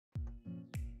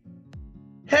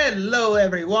Hello,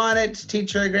 everyone. It's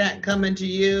Teacher Grant coming to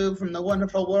you from the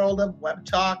wonderful world of Web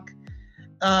Talk.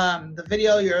 The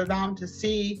video you're about to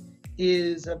see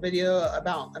is a video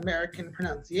about American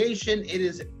pronunciation. It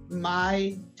is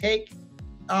my take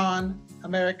on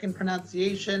American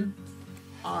pronunciation,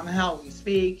 on how we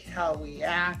speak, how we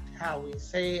act, how we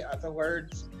say other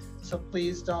words. So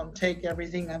please don't take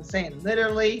everything I'm saying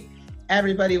literally.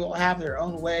 Everybody will have their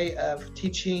own way of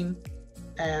teaching,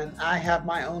 and I have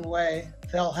my own way.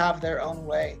 They'll have their own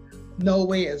way. No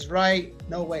way is right,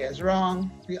 no way is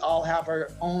wrong. We all have our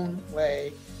own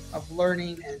way of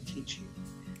learning and teaching.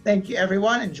 Thank you,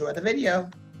 everyone. Enjoy the video.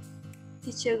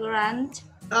 Teacher Grant.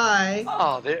 Hi.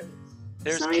 Oh,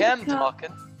 there's Sorry, Ken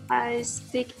talking. I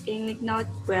speak English not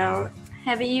well.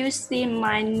 Have you seen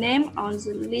my name on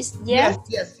the list yet?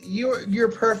 Yes.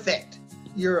 You're perfect.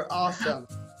 You're awesome.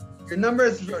 You're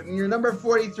number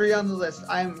 43 on the list.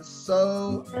 I'm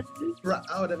so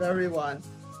proud of everyone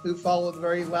who followed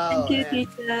very well. Thank you,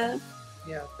 teacher.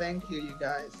 Yeah, thank you, you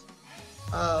guys.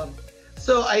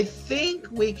 So I think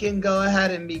we can go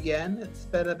ahead and begin. It's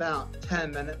been about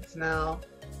 10 minutes now,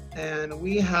 and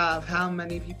we have how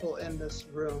many people in this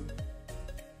room?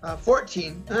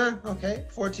 14. Okay,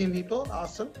 14 people.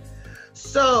 Awesome.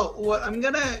 So what I'm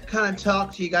gonna kind of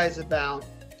talk to you guys about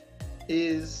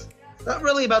is not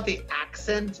really about the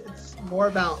accent. It's more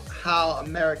about how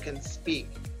Americans speak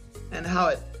and how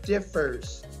it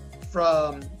differs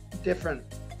from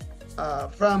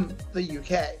from the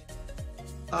UK.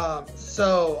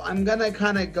 So I'm gonna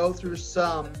kind of go through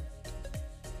some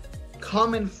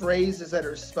common phrases that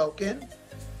are spoken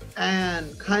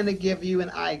and kind of give you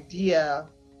an idea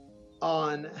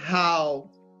on how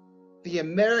the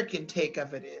American take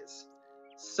of it is.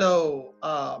 So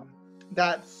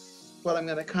that's what I'm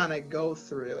going to kind of go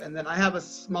through. And then I have a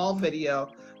small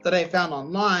video that I found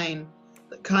online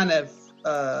that kind of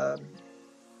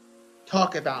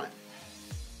talk about it.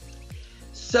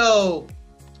 So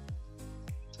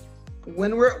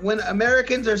when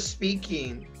Americans are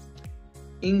speaking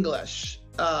English,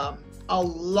 a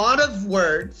lot of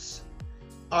words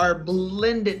are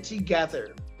blended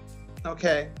together.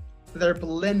 Okay, they're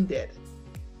blended.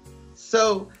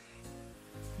 So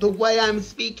the way I'm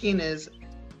speaking is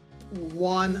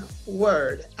one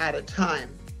word at a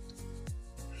time.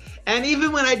 And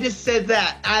even when I just said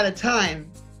that, at a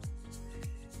time,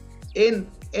 in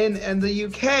the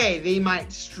UK, they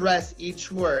might stress each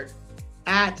word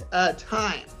at a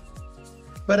time.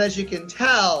 But as you can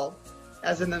tell,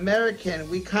 as an American,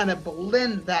 we kind of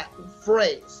blend that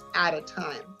phrase at a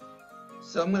time.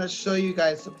 So I'm going to show you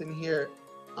guys something here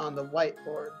on the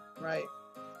whiteboard, right?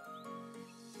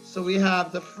 So we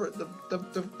have the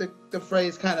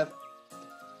phrase kind of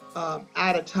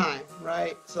at a time,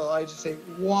 right? So I just say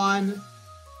one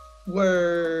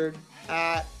word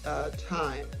at a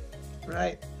time,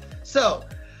 right? So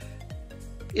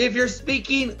if you're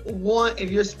speaking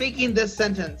this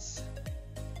sentence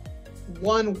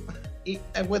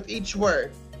with each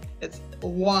word, it's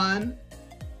one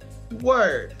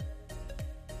word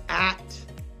at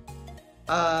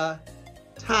a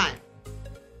time.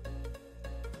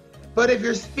 But if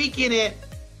you're speaking it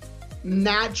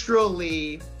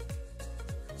naturally,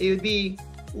 it would be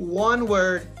one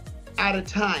word at a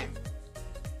time.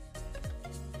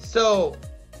 So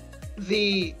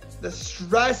the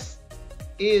stress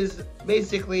is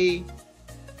basically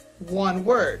one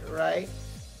word, right?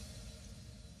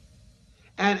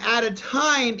 And at a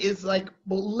time is like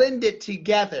blended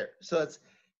together. So it's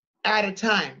at a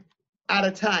time, at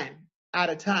a time, at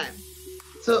a time.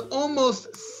 So it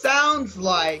almost sounds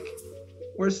like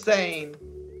we're saying,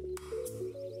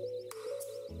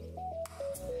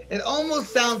 it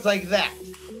almost sounds like that.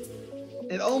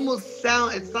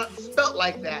 It's not spelt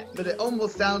like that, but it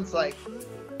almost sounds like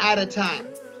at a time.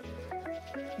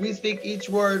 We speak each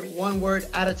word, one word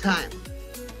at a time.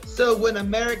 So when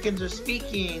Americans are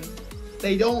speaking,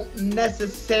 they don't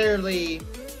necessarily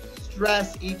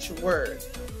stress each word.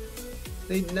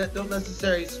 They don't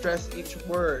necessarily stress each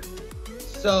word.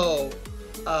 So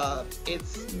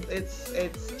it's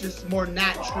just more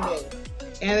natural.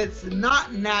 And it's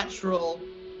not natural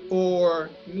for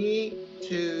me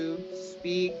to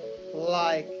speak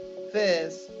like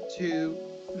this to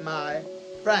my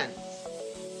friends.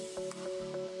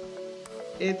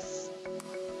 It's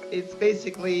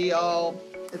basically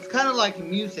it's kind of like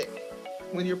music.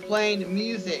 When you're playing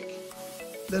music,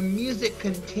 the music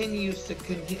continues to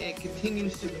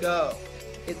go.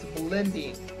 It's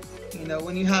blending. You know,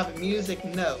 when you have music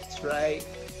notes, right?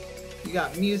 You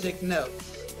got music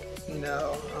notes, you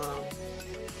know.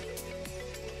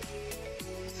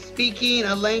 Speaking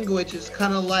a language is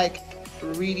kind of like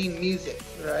reading music,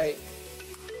 right?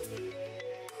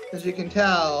 as you can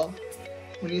tell,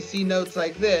 when you see notes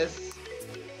like this,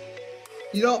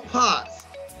 you don't pause.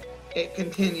 It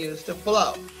continues to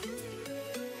flow.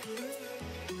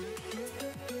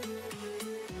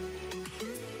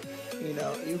 You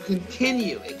know, you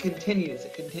continue, it continues,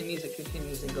 it continues, it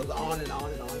continues, and goes on and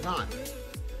on and on and on.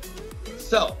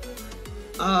 So,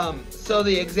 so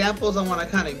the examples I want to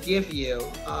kind of give you,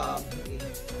 let me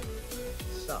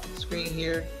stop the screen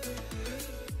here.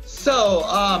 So,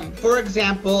 for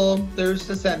example, there's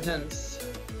the sentence,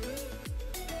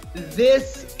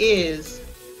 this is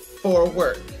for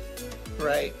work,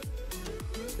 right?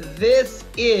 This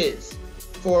is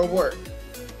for work,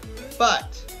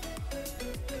 but,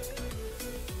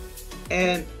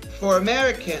 and for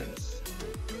Americans,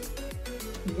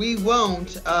 we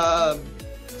won't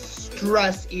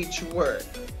stress each word,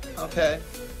 okay?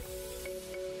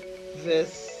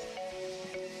 This,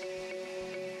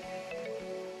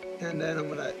 and then I'm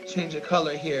gonna change the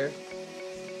color here.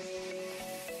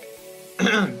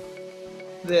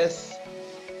 This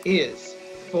is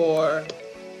for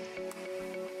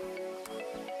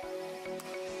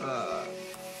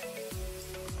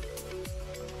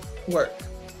work.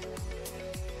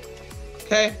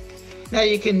 Okay, now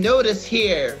you can notice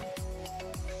here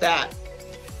that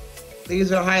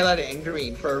these are highlighted in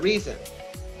green for a reason.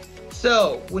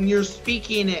 So when you're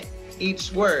speaking it,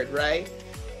 each word, right?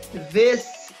 This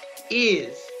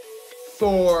is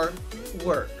for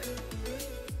work.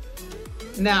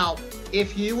 Now,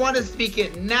 if you want to speak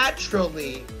it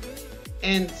naturally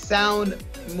and sound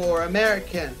more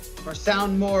American or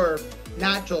sound more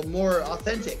natural, more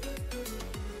authentic,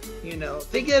 you know,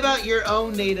 think about your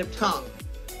own native tongue.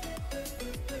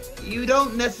 You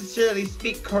don't necessarily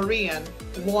speak Korean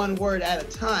one word at a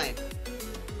time.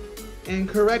 And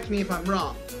correct me if I'm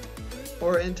wrong.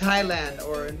 Or in Thailand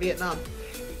or in Vietnam.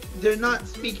 They're not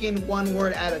speaking one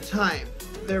word at a time.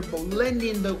 They're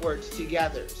blending the words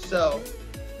together. So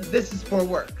this is for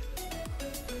work.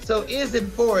 So is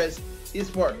and for is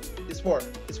for, is for,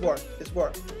 is for, is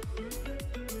for.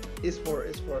 Is for,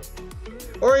 is for.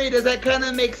 Ori, does that kind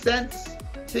of make sense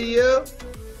to you?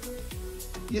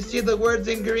 You see the words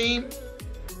in green?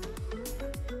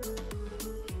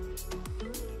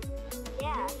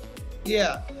 Yeah.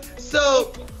 Yeah.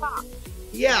 So,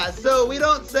 yeah, so we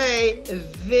don't say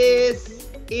this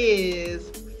is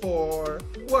for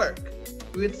work.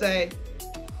 We would say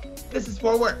this is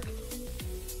for work.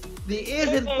 The is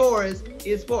and for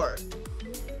is for.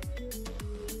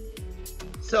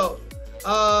 So,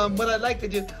 what I'd like to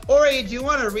do, Ori, do you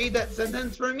want to read that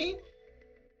sentence for me?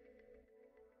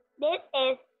 This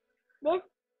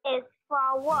is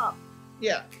for work.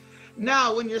 Yeah.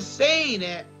 Now, when you're saying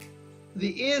it,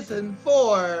 the is and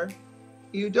for,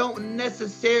 you don't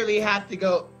necessarily have to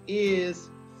go is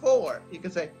for. You can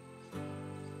say,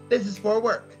 this is for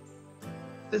work.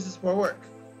 This is for work.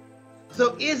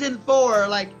 So is and for,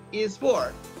 like is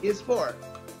for, is for,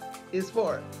 is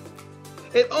for.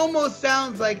 It almost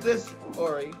sounds like this,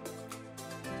 Ori.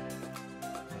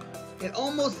 It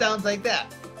almost sounds like that,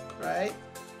 right?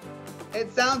 It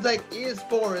sounds like is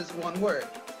for is one word,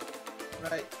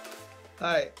 right?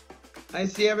 All right. I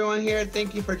see everyone here.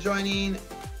 Thank you for joining.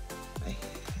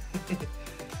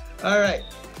 All right.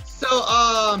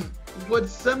 So, would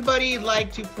somebody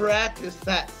like to practice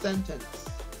that sentence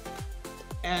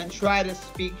and try to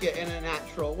speak it in a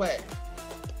natural way?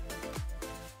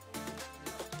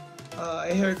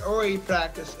 I heard Ori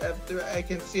practice. I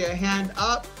can see a hand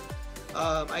up.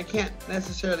 I can't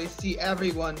necessarily see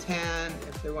everyone's hand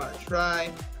if they want to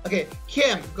try. Okay,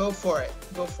 Kim, go for it.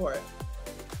 Go for it.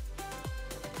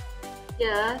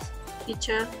 Yes,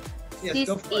 teacher. Yes, This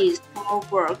go for is for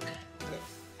work.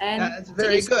 And That's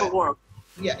very this is good. for work.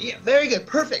 Yeah, very good.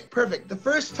 Perfect, perfect. The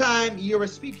first time you were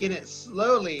speaking it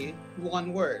slowly,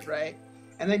 one word, right?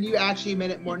 And then you actually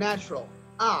made it more natural.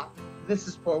 Ah, this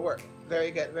is for work. Very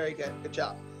good, very good. Good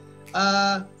job.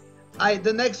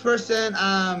 The next person,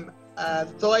 the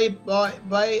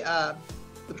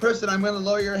person, I'm going to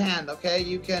lower your hand, okay?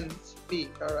 You can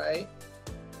speak, all right?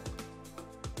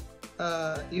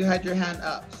 You had your hand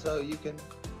up, so you can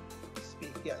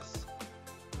speak, yes.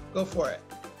 Go for it.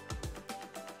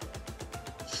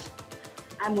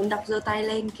 Ai muốn đọc giơ tay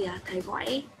lên kìa, thầy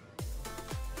gọi.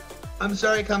 I'm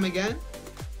sorry, come again?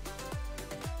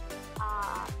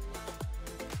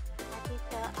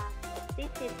 Teacher,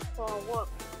 this is for work.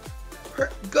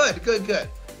 Good, good, good.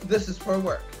 This is for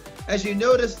work. As you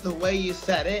notice, the way you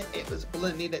said it, it was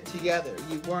blending it together.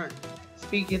 You weren't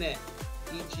speaking it.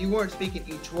 You weren't speaking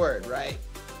each word, right?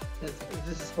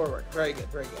 This is for work. Very good,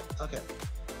 very good. Okay.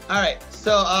 All right.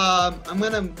 So I'm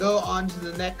gonna go on to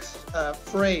the next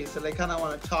phrase that I kind of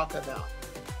want to talk about.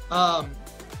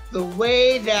 the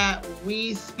way that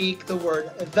we speak the word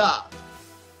the.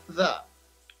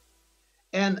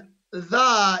 And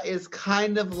the is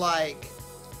kind of like,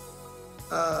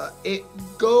 it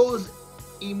goes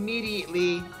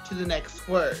immediately to the next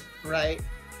word, right?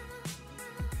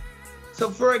 So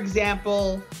for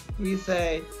example, we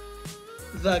say,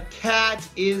 the cat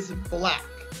is black,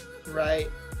 right?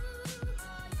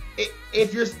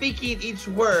 If you're speaking each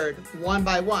word one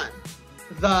by one,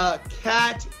 the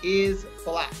cat is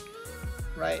black,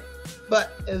 right?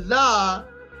 But the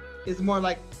is more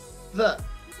like the.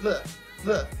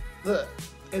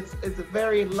 It's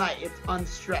very light, it's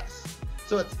unstressed.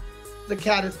 So it's, the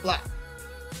cat is black.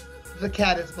 The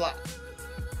cat is black.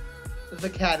 The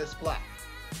cat is black.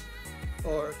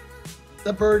 Or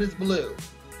the bird is blue.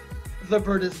 The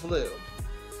bird is blue.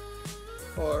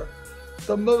 Or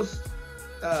the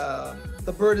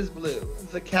bird is blue.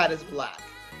 The cat is black.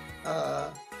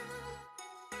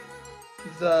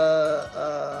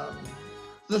 The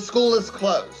school is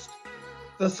closed.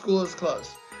 The school is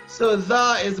closed. So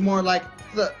the is more like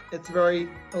the. It's very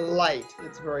light.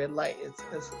 It's very light.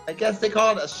 It's I guess they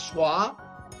call it a schwa.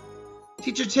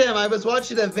 Teacher Tim, I was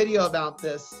watching a video about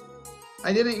this.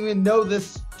 I didn't even know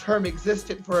this term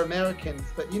existed for Americans,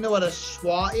 but you know what a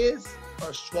schwa is?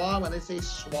 Or schwa, when they say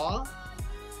schwa?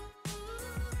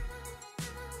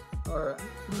 Or,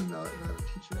 I don't know,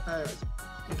 teacher. Anyways,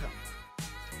 okay.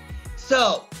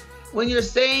 So, when you're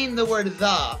saying the word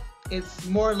the, it's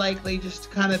more likely just to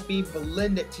kind of be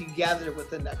blended together with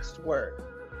the next word.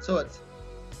 So it's,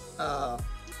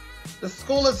 the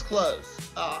school is closed,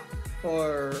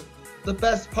 or the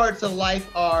best parts of life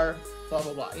are blah,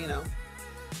 blah, blah, you know.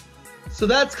 So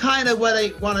that's kind of what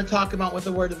I want to talk about with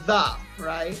the word the,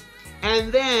 right?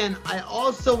 And then I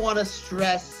also want to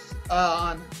stress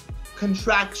on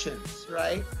contractions,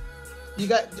 right? You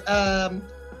got,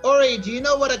 Ori, do you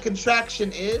know what a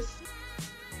contraction is?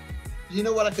 Do you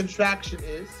know what a contraction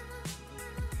is?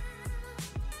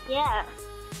 Yeah.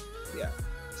 Yeah.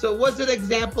 So what's an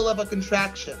example of a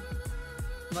contraction?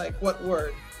 Like what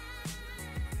word?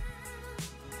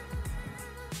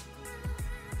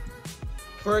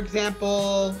 For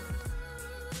example,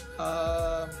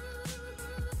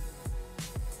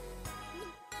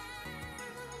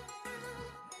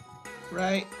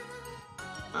 right?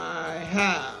 I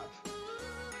have.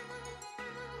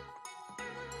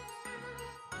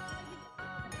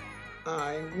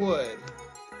 I would.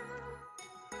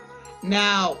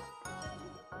 Now,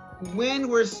 when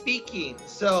we're speaking,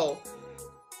 so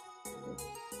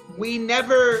we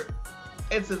never,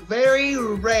 it's very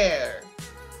rare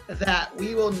that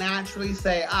we will naturally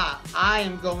say, I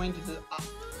am going to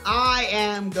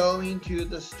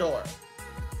the store.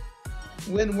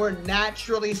 When we're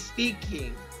naturally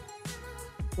speaking,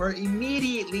 we're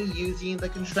immediately using the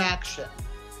contraction.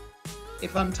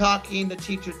 If I'm talking to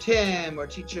Teacher Tim or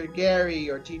Teacher Gary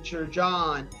or Teacher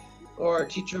John or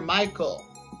Teacher Michael,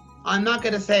 I'm not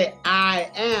going to say I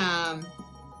am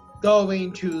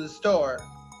going to the store.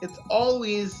 It's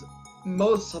always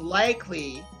most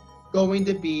likely going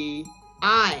to be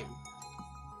I'm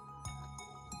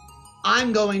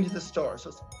going to the store. So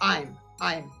it's I'm.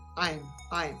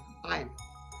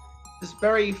 It's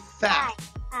very fast.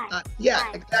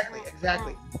 Yeah, exactly.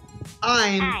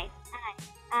 I'm.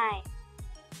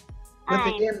 With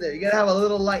the M there, you gotta have a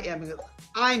little light M. Because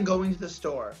I'm going to the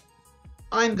store.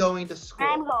 I'm going to school.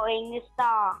 I'm going to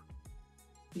store.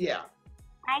 Yeah.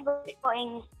 I'm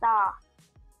going to store.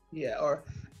 Yeah, or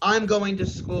I'm going to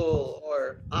school,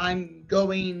 or I'm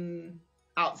going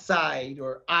outside,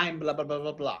 or I'm blah blah blah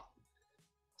blah blah.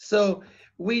 So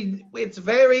it's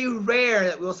very rare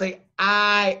that we'll say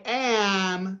I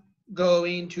am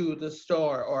going to the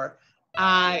store, or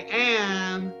I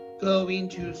am going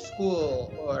to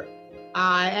school, or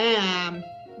I am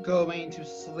going to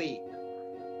sleep.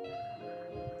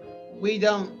 We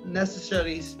don't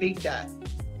necessarily speak that,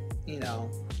 you know.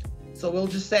 So we'll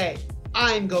just say,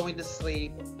 I'm going to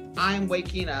sleep, I'm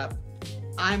waking up,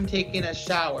 I'm taking a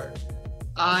shower,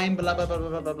 I'm blah, blah, blah,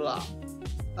 blah, blah, blah,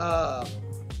 blah.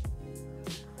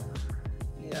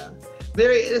 Yeah.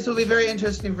 This will be very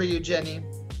interesting for you, Jenny.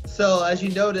 So as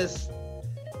you notice,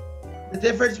 the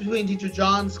difference between Teacher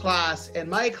John's class and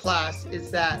my class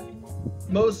is that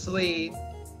mostly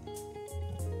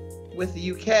with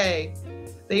the UK,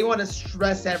 they want to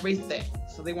stress everything.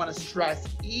 So they want to stress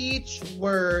each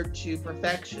word to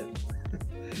perfection.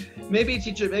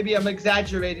 Maybe I'm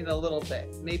exaggerating a little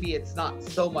bit. Maybe it's not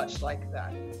so much like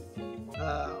that.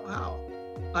 Wow.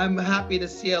 I'm happy to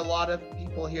see a lot of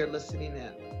people here listening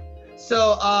in.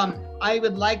 So I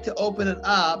would like to open it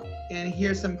up and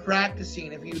hear some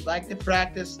practicing. If you'd like to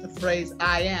practice the phrase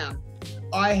I am,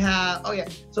 I have, oh yeah,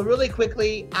 so really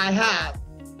quickly, I have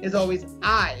is always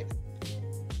I've.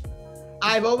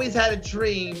 I've always had a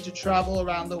dream to travel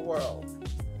around the world.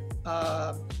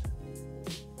 I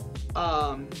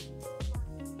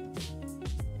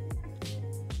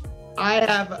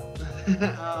have,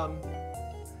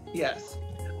 yes,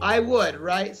 I would,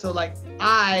 right? So like,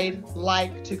 I'd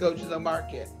like to go to the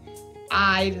market.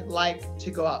 I'd like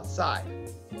to go outside.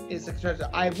 Is the contraction.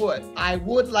 I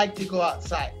would like to go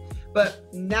outside.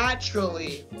 But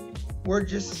naturally, we're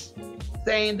just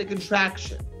saying the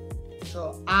contraction.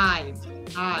 So I,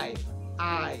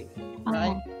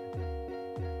 right?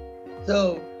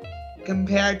 So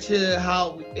compared to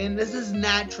how, and this is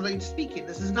naturally speaking.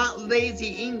 This is not lazy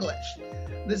English.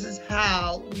 This is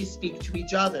how we speak to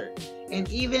each other. And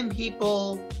even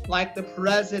people like the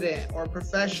president or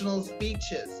professional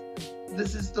speeches,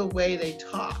 this is the way they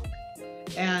talk.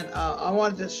 And I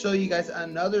wanted to show you guys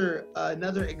another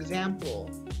example,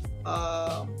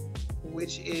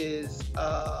 which is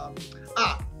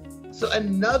so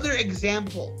another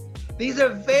example. These are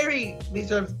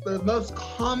the most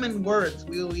common words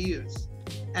we will use,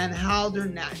 and how they're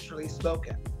naturally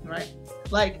spoken, right?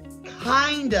 Like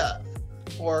kind of,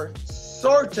 or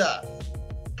sort of.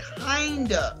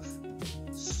 Kind of,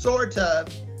 sort of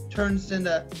turns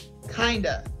into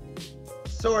kinda,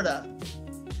 sorta.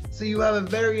 So you have a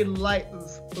very light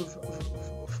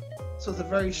so it's a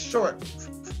very short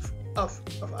of.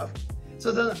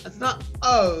 So then it's not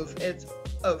of, it's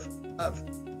of.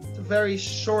 It's a very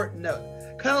short note.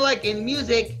 Kind of like in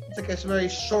music, it's like a very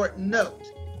short note.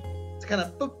 It's kind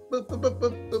of boop, boop, boop, boop,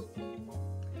 boop,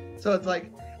 boop. So it's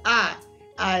like,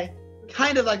 I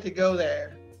kind of like to go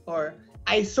there, or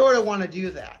I sort of want to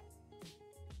do that.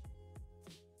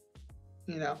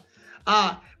 You know,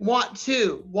 want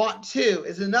to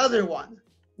is another one.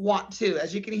 Want to,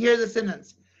 as you can hear the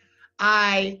sentence,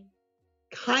 I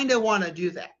kind of want to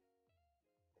do that.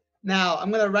 Now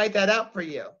I'm going to write that out for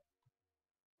you.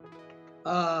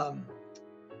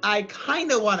 I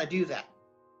kind of want to do that.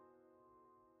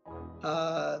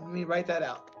 Let me write that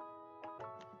out.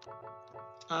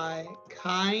 I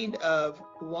kind of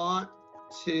want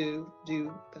to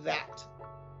do that.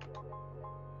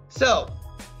 So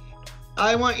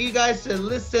I want you guys to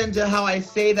listen to how I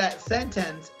say that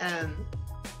sentence, and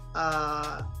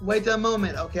wait a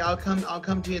moment. Okay, I'll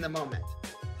come to you in a moment.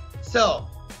 So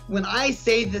when I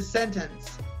say this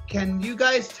sentence, can you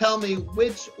guys tell me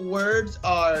which words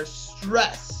are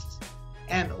stressed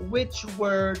and which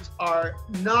words are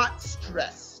not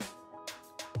stressed?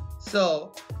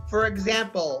 So for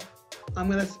example, I'm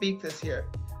going to speak this here.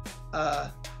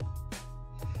 I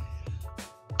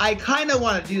kind of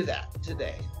want to do that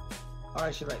today. Or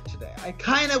I should write today. I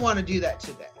kind of want to do that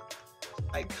today.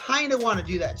 I kind of want to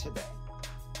do that today.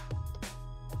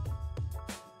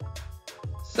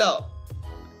 So,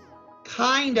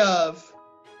 kind of,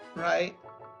 right?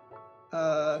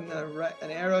 I'm going to write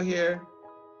an arrow here.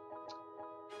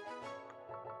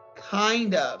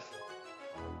 Kind of.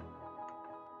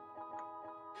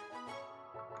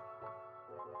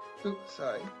 Oops,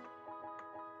 sorry.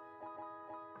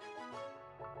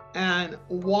 And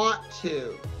want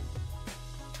to.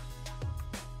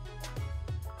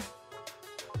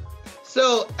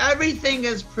 So everything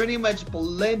is pretty much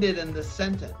blended in the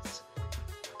sentence.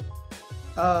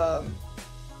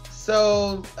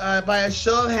 So by a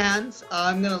show of hands,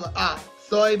 I'm gonna,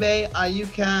 Soybe, you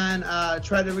can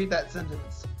try to read that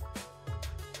sentence.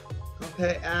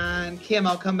 Okay, and Kim,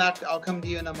 I'll come to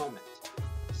you in a moment.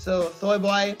 So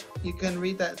Thoy you can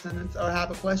read that sentence or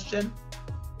have a question.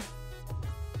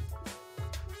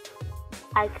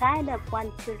 I kind of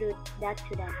want to do that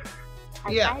today.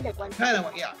 Yeah,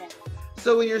 yeah.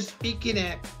 So when you're speaking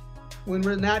it, when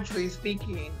we're naturally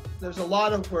speaking, there's a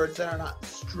lot of words that are not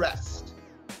stressed.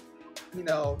 You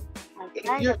know,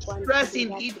 if you're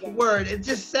stressing each word, it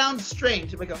just sounds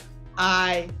strange. We go,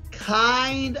 I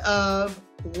kind of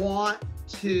want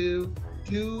to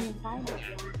do.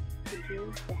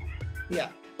 Yeah,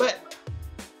 but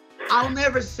I'll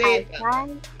never say it.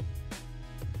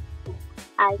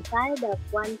 I kind of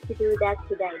want to do that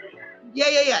today.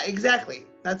 Yeah, exactly.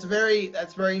 That's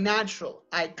very natural.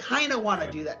 I kind of want to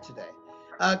do that today.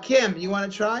 Kim, you want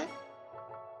to try?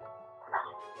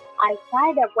 I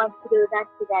kind of want to do that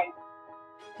today.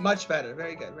 Much better.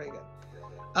 Very good. Very good.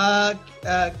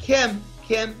 Kim.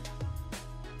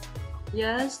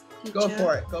 Yes, teacher.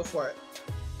 Go for it.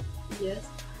 Yes.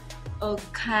 A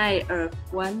kind of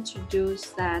want to do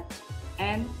that,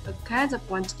 and a kind of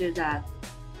want to do that.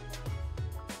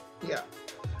 Yeah.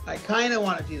 I kind of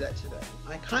want to do that today.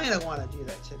 I kind of want to do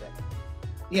that today.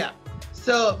 Yeah.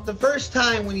 So the first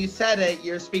time when you said it,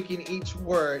 you're speaking each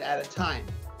word at a time.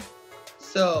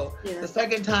 So Yeah. the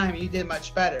second time you did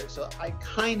much better. So I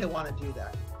kind of want to do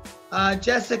that.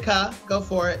 Jessica, go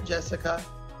for it, Jessica.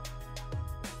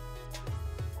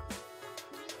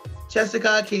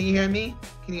 Jessica, can you hear me?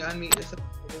 Can you unmute yourself?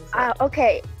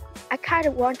 Okay. I kind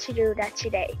of want to do that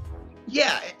today.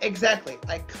 Yeah, exactly.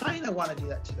 I kind of want to do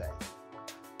that today.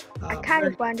 I kind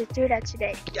of want to do that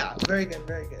today. Yeah, very good,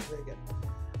 very good, very good.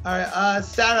 All right,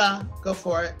 Sarah, go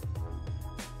for it.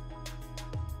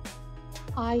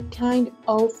 I kind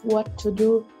of want to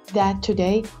do that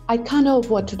today. I kind of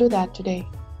want to do that today.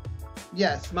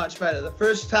 Yes, much better. The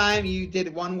first time you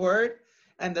did one word,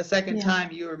 and the second Yeah.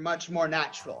 time you were much more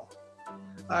natural.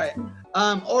 All right,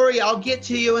 Ori, I'll get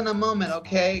to you in a moment,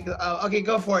 okay? Okay,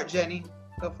 go for it, Jenny.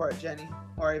 Go for it, Jenny.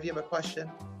 Or if you have a question.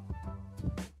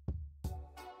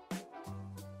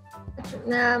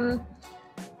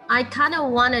 I kind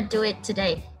of want to do it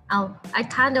today. Oh, I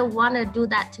kind of want to do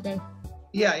that today.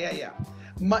 Yeah.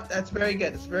 That's very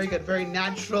good. It's very good. Very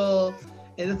natural.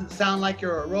 It doesn't sound like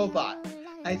you're a robot.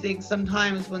 I think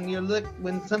sometimes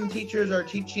when some teachers are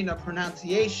teaching a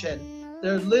pronunciation,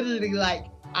 they're literally like,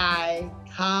 I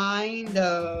kind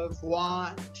of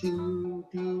want to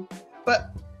do,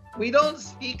 but we don't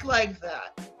speak like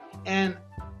that. And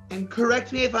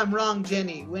correct me if I'm wrong,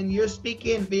 Jenny, when you're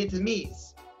speaking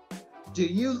Vietnamese, do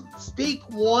you speak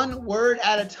one word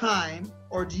at a time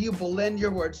or do you blend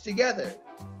your words together?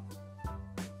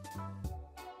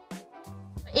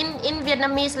 In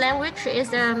Vietnamese language is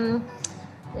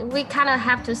we kind of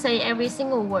have to say every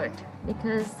single word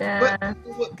because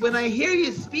But when I hear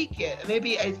you speak it,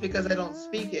 maybe it's because I don't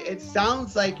speak it, it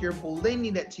sounds like you're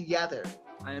blending it together.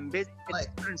 I am bit Like-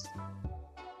 experienced.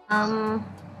 I'm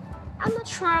not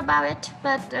sure about it,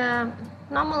 but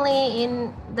normally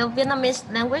in the Vietnamese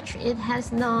language it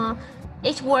has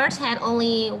each word had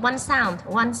only one sound,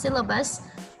 one syllabus,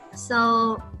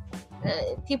 so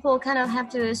people kind of have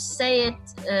to say it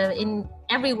in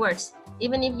every word.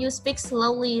 Even if you speak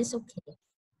slowly, it's okay.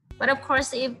 But of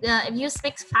course, if you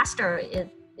speak faster, it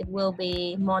will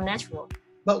be more natural.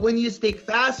 But when you speak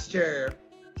faster,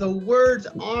 the words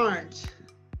aren't,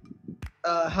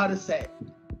 how to say it?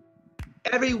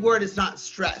 Every word is not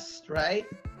stressed, right?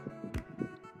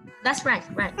 That's right.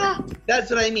 That's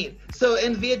what I mean. So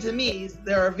in Vietnamese,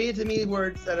 there are Vietnamese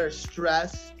words that are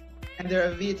stressed, and there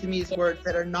are Vietnamese words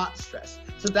that are not stressed.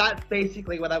 So that's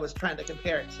basically what I was trying to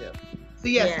compare it to. So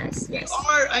yes. Yes.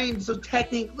 So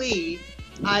technically,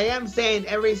 I am saying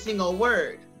every single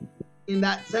word in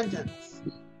that sentence,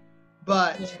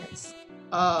 but Yes.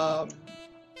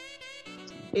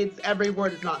 it's every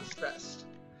word is not stressed.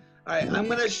 All right, I'm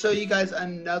gonna show you guys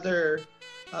another.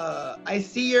 I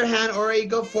see your hand, Ori.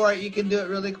 Go for it. You can do it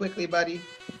really quickly, buddy.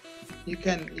 You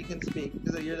can speak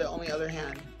because you're the only other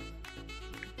hand.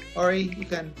 Ori, you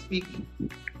can speak.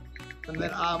 And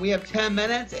then we have 10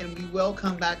 minutes, and we will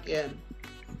come back in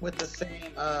with the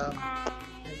same. I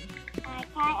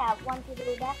kind of want to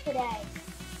do that today.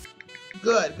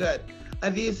 Good.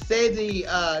 If you say the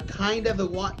kind of the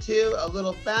want to a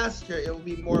little faster, it will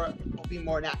be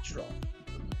more natural.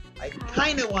 I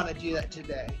kind of want to do that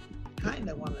today. Kind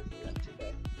of want to do that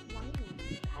today.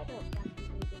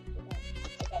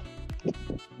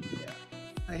 Yeah.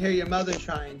 I hear your mother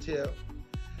trying too.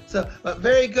 So, but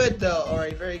very good though,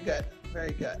 Ori. Very good.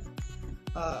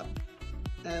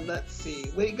 And let's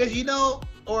see. Because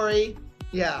Ori.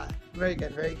 Yeah. Very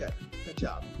good. Good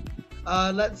job.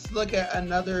 Let's look at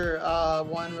another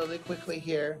one really quickly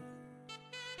here.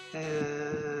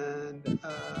 And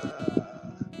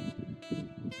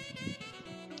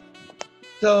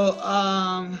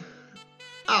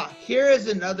here is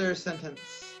another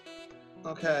sentence.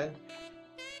 Okay.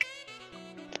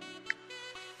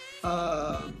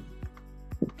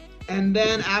 And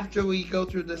then after we go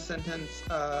through this sentence,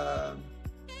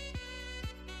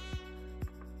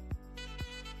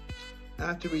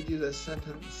 after we do this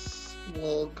sentence,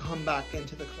 we'll come back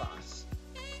into the class.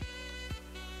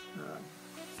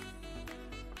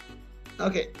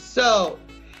 Okay, so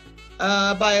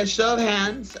by a show of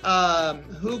hands,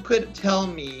 who could tell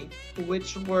me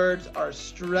which words are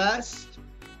stressed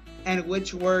and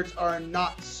which words are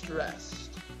not stressed?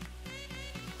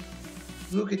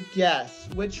 Who could guess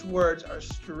which words are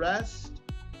stressed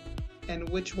and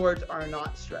which words are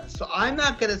not stressed? So I'm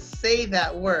not going to say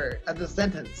that word as a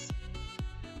sentence,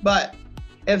 but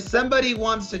if somebody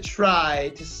wants to try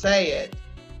to say it,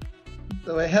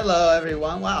 so hello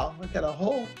everyone. Wow, look at a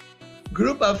whole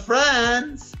group of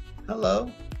friends. Hello.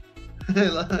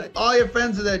 All your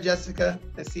friends are there, Jessica.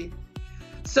 I see.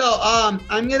 So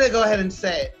I'm gonna go ahead and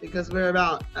say it because we're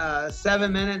about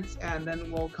 7 minutes, and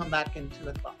then we'll come back into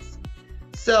the class.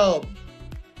 So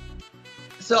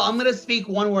I'm gonna speak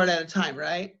one word at a time,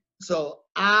 right? So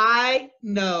I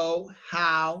know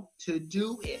how to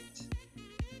do it.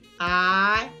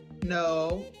 I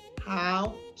know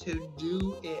how to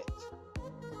do it.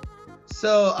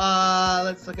 So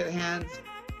let's look at hands.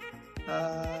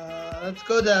 Let's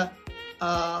go to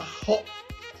how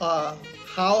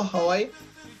hoi.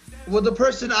 Will the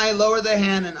person I lower their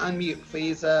hand and unmute,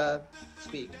 please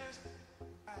speak?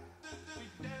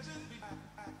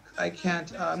 I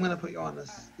can't. I'm going to put you on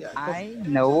this. Yeah. I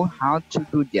know how to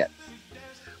do that.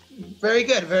 Very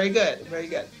good. Very good. Very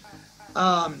good.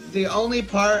 The only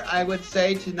part I would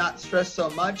say to not stress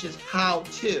so much is how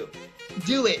to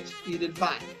do it. You did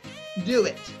fine. Do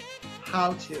it.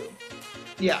 How to.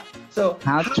 Yeah. So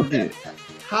How to do it.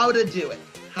 How to do it.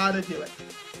 How to do it.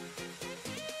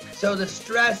 So the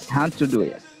stress. How to do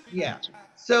it. Yeah.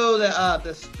 So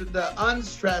the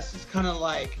unstressed is kind of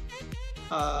like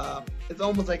it's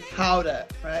almost like how to,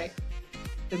 right?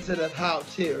 Instead of how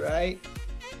to, right?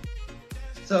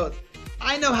 So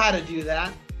I know how to do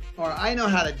that, or I know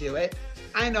how to do it.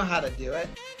 I know how to do it.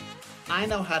 I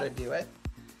know how to do it.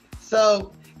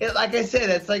 So like I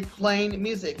said, it's like playing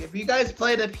music. If you guys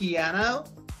play the piano,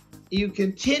 you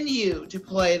continue to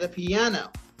play the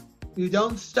piano. You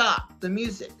don't stop the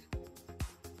music.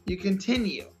 You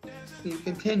continue. You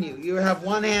continue. You have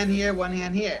one hand here, one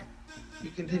hand here.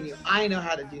 You continue. I know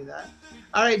how to do that.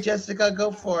 All right, Jessica,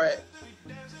 go for it.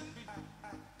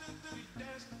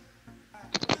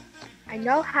 I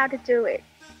know how to do it.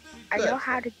 I Good. know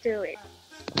how to do it.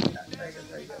 Yeah, very good,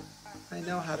 very good. I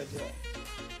know how to do it.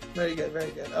 Very good,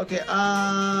 very good. Okay,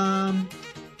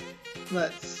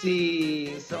 let's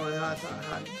see. Someone else on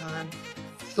hot time.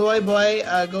 Soy boy,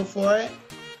 go for it.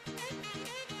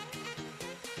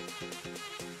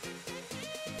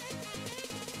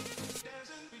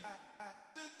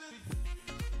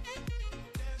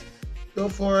 Go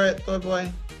for it, Soy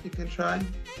boy. You can try.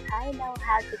 I know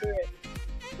how to do it.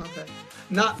 Okay.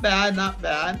 Not bad, not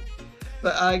bad.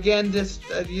 But again, just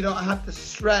you don't have to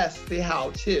stress the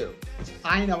how to.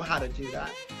 I know how to do that.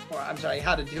 Or I'm sorry,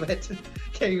 how to do it.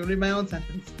 Can't even read my own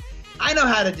sentence. I know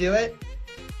how to do it.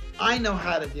 I know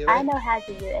how to do it. I know how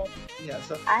to do it. Yeah,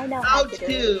 so I know how how to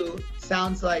do to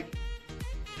sounds like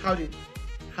how to.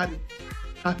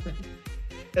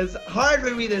 It's hard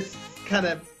for me to kind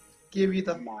of give you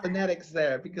the phonetics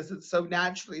there because it's so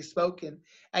naturally spoken.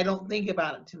 I don't think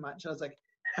about it too much. I was like,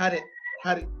 how to,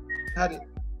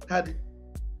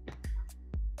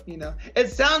 you know. It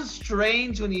sounds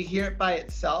strange when you hear it by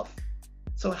itself.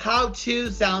 So how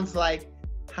to sounds like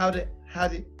how to.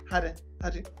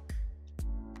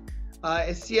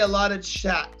 I see a lot of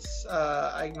chats.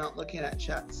 I'm not looking at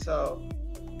chats, so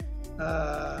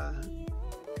I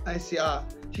see.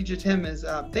 Teacher Tim is.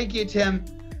 Thank you, Tim,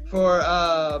 for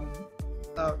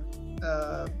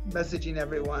messaging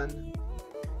everyone.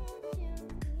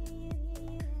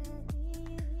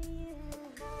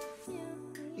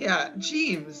 Yeah,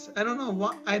 James. I don't know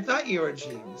what. I thought you were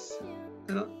James.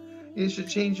 You should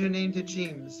change your name to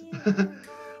James.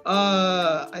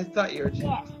 I thought you were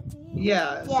James.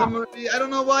 Yeah. I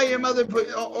don't know why your mother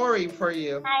put Ori for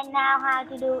you. I know how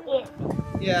to do it.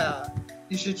 Yeah.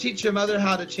 You should teach your mother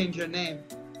how to change your name.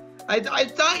 I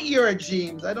thought you were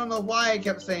James. I don't know why I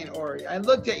kept saying Ori. I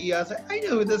looked at you. I was like, I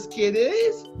know who this kid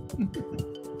is.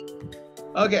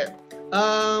 Okay.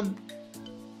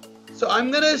 So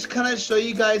I'm gonna kind of show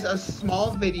you guys a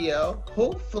small video.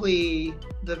 Hopefully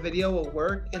the video will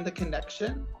work in the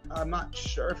connection. I'm not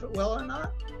sure if it will or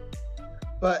not,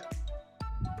 but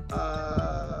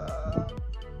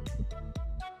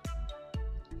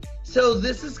so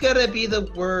this is gonna be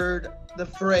the word, the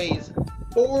phrase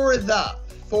for the,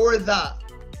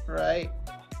 right?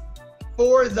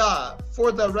 For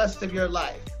the rest of your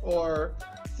life, or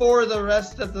for the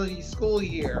rest of the school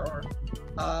year, or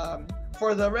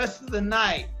for the rest of the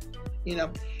night, you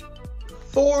know.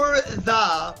 For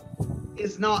the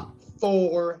is not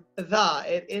for the,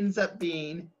 it ends up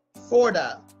being for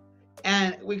the.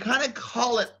 And we kind of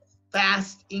call it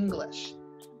fast English,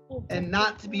 and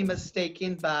not to be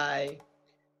mistaken by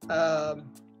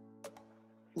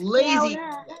lazy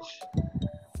English.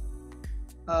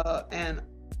 And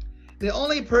the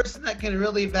only person that can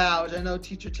really vouch, I know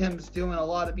Teacher Tim's doing a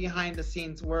lot of behind the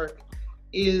scenes work,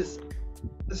 is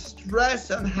the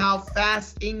stress on how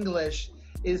fast English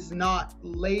is not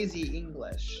lazy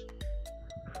English.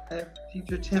 If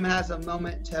Teacher Tim has a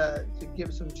moment to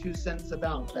give some 2 cents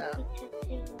about that,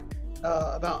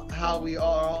 about how we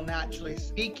are all naturally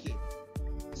speaking.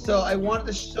 So I wanted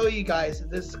to show you guys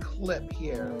this clip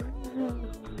here.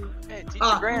 Hey,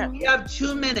 Teacher Grant. We have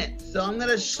 2 minutes, so I'm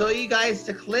gonna show you guys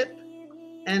the clip,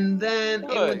 and then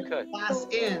when Good. class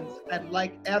ends, I'd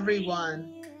like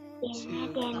everyone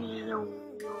to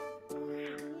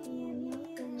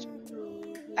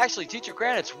Actually, Teacher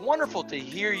Grant, it's wonderful to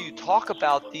hear you talk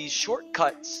about these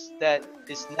shortcuts that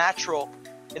is natural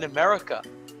in America.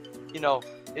 You know,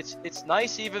 it's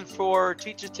nice even for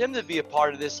Teacher Tim to be a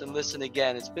part of this and listen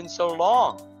again. It's been so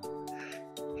long.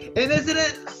 And isn't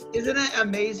it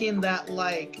amazing that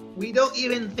like we don't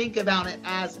even think about it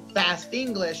as fast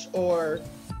English or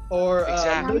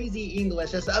Exactly. lazy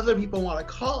English as other people want to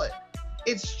call it.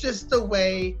 It's just the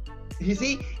way, you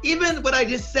see, even what I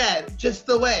just said, just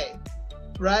the way,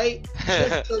 right?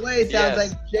 Just the way it sounds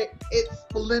Yes. like it's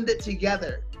blended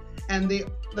together. And the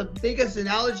biggest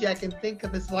analogy I can think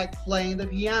of is like playing the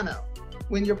piano.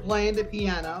 When you're playing the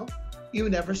piano, you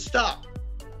never stop.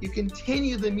 You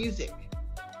continue the music.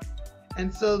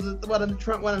 And so what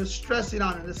I'm stressing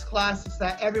on in this class is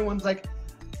that everyone's like,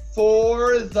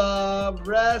 for the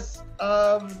rest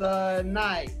of the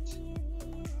night.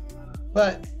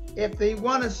 But if they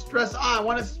want to stress on,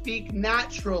 want to speak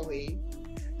naturally,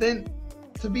 then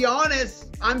to be honest,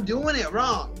 I'm doing it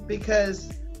wrong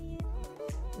because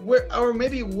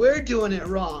maybe we're doing it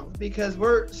wrong because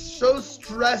we're so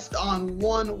stressed on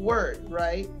one word,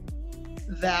 right?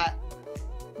 That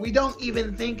we don't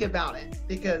even think about it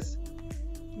because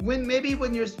when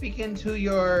you're speaking to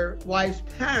your wife's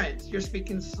parents, you're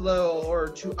speaking slow, or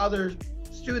to other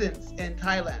students in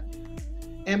Thailand.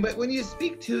 But when you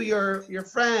speak to your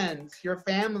friends, your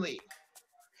family,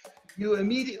 you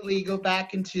immediately go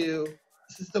back into,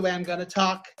 this is the way I'm gonna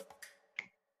talk.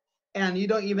 And you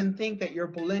don't even think that you're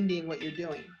blending what you're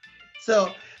doing.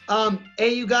 So,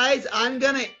 hey, you guys, I'm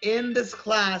gonna end this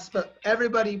class, but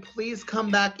everybody please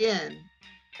come back in.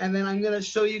 And then I'm gonna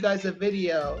show you guys a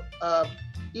video of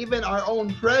even our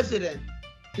own president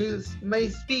who may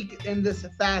speak in this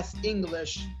fast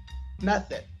English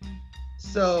method.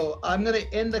 So I'm gonna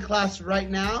end the class right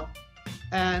now,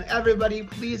 and everybody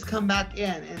please come back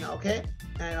in, and okay?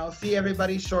 And I'll see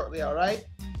everybody shortly, all right?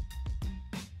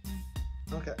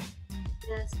 Okay.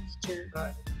 Yes, teacher. All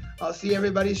right. I'll see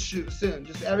everybody soon.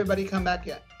 Just everybody come back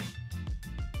in.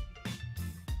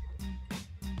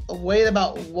 I'll wait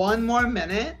about 1 more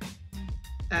minute,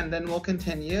 and then we'll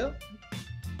continue.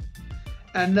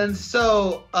 And then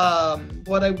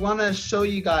what I want to show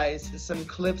you guys is some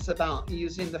clips about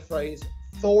using the phrase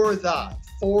for the.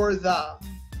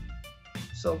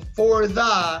 So for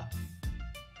the,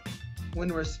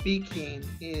 when we're speaking,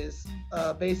 is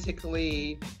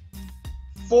basically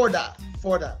for the.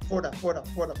 Not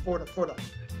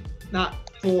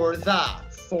for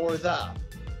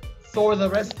the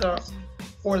rest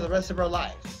of our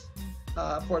lives,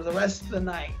 for the rest of the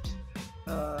night,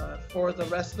 for the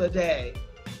rest of the day,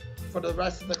 for the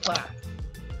rest of the class.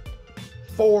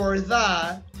 For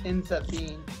the ends up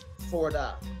being for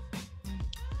the.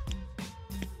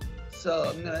 So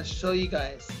I'm gonna show you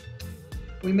guys.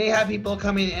 We may have people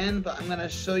coming in, but I'm gonna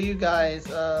show you guys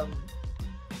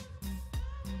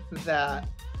that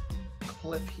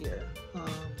clip here.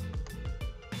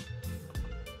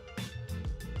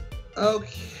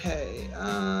 Okay.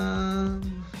 I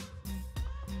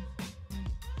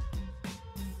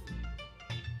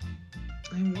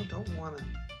don't want to.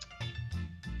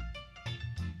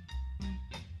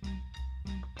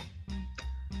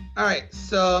 All right,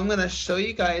 so I'm gonna show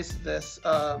you guys this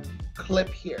clip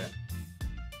here.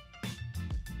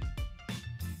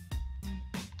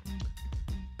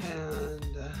 And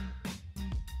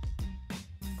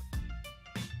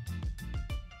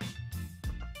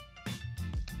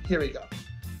here we go.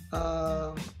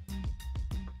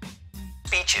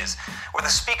 Speeches where the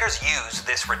speakers use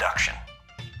this reduction.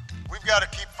 We've got to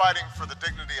keep fighting for the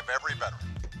dignity of every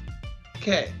veteran.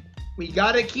 Okay, we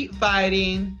got to keep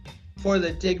fighting for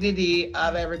the dignity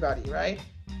of everybody, right?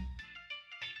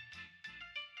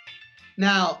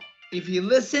 Now, if you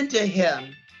listen to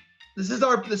him, this is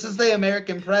the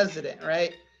American president,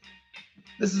 right?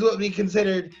 This is what we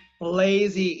considered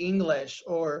lazy English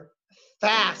or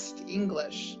fast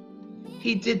English.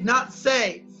 He did not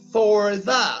say for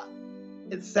the.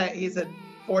 He said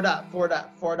for the.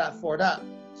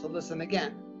 So listen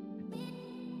again.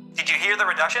 Did you hear the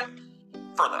reduction?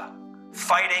 For the.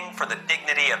 Fighting for the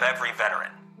dignity of every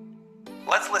veteran.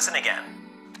 Let's listen again.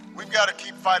 We've got to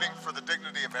keep fighting for the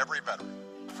dignity of every veteran.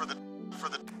 For the.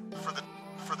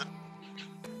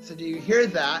 So do you hear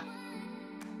that?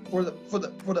 For the.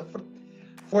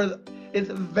 It's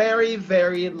very,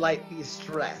 very lightly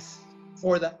stressed.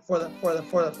 For the.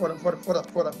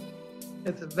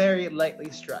 It's very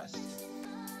lightly stressed.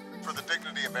 For the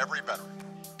dignity of every veteran.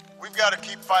 We've got to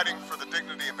keep fighting for the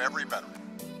dignity of every veteran.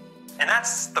 And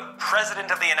that's the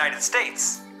President of the United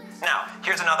States. Now,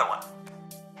 here's another one.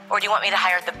 Or do you want me to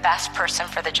hire the best person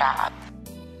for the job?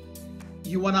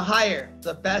 You want to hire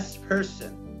the best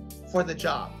person for the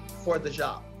job, for the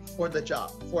job, for the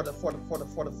job, for the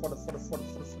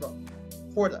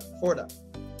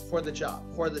job,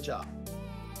 for the job.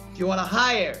 Do you want to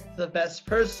hire the best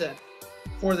person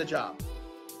for the job?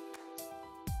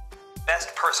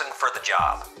 Best person for the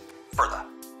job. For the.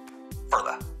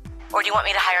 Or do you want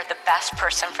me to hire the best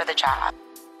person for the job?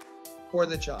 For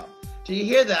the job. Do you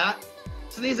hear that?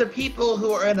 So these are people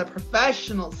who are in a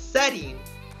professional setting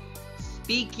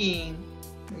speaking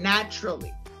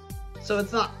naturally. So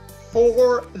it's not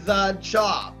for the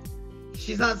job.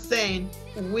 She's not saying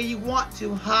we want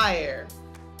to hire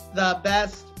the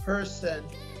best person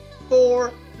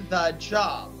for the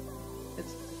job.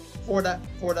 It's for the.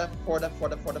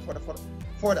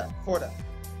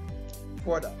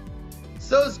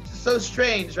 So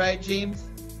strange, right, James?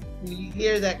 When you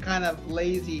hear that kind of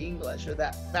lazy English or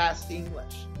that fast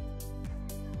English.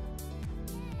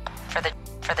 For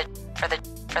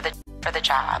the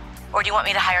job. Or do you want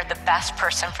me to hire the best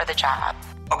person for the job?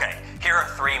 Okay, here are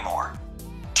 3 more.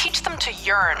 Teach them to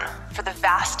yearn for the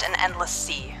vast and endless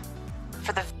sea.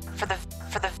 For the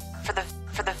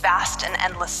vast and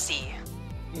endless sea.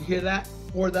 You hear that?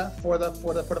 For the.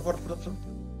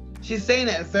 She's saying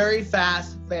it very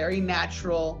fast, very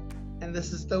natural, and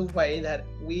this is the way that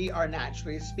we are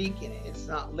naturally speaking it. It's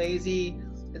not lazy,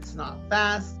 it's not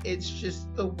fast, it's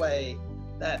just the way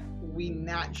that we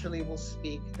naturally will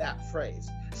speak that phrase.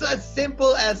 So as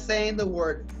simple as saying the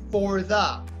word for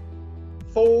the.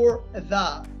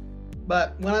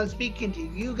 But when I'm speaking to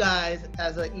you guys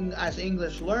as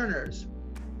English learners,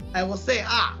 I will say,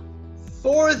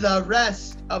 for the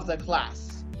rest of the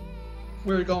class,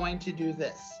 we're going to do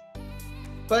this.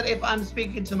 But if I'm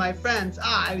speaking to my friends,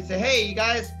 I would say, hey, you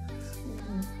guys,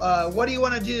 what do you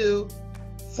want to do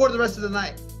for the rest of the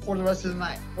night? For the rest of the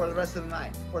night, for the rest of the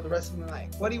night, for the rest of the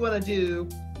night. What do you want to do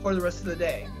for the rest of the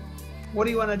day? What do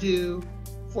you want to do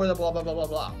for the blah, blah, blah, blah,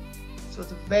 blah. So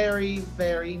it's very,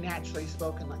 very naturally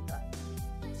spoken like that.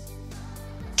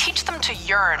 Teach them to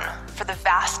yearn for the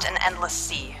vast and endless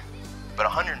sea. But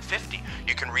 150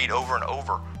 you can read over and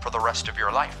over for the rest of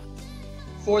your life.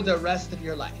 For the rest of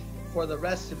your life. For the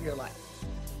rest of your life.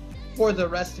 For the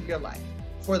rest of your life.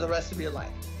 For the rest of your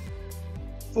life.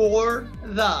 For the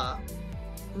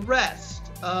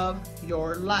rest of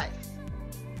your life.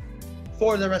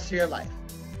 For the rest of your life.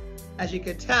 As you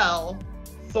could tell,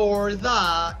 for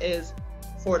the is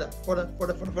for the. For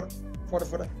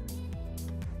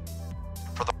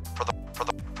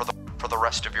the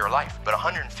rest of your life. But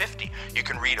 150 you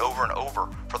can read over and over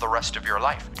for the rest of your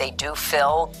life. They do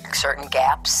fill certain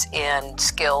gaps in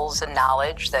skills and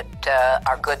knowledge that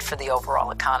are good for the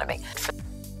overall economy.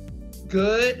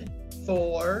 Good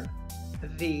for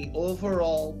the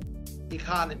overall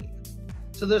economy.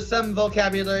 So there's some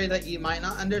vocabulary that you might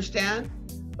not understand,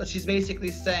 but she's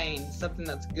basically saying something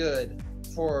that's good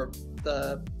for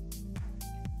the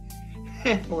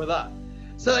for the.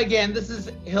 So again, this is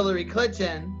Hillary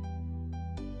Clinton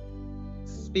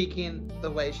speaking the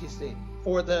way she's saying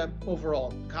for the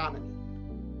overall economy.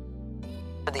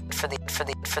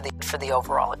 For the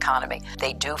overall economy,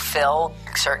 they do fill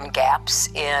certain gaps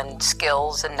in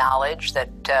skills and knowledge that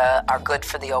are good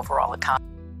for the overall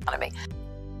economy.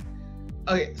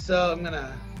 Okay, so I'm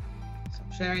gonna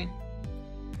stop sharing.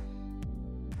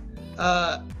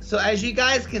 So as you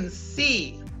guys can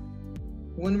see,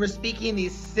 when we're speaking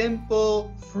these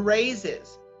simple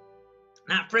phrases,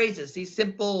 these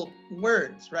simple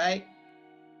words, right?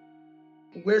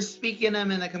 We're speaking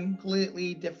them in a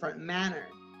completely different manner.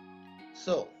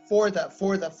 So for the.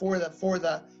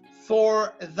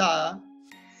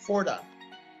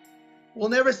 We'll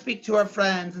never speak to our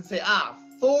friends and say,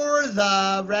 for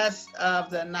the rest of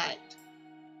the night.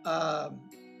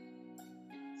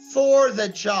 For the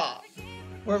job.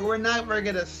 We're never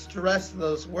gonna stress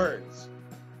those words.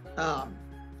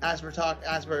 As we're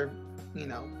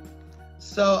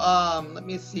So let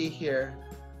me see here.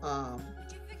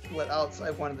 What else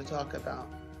I wanted to talk about.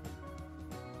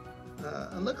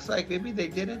 It looks like maybe they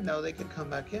didn't know they could come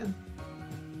back in.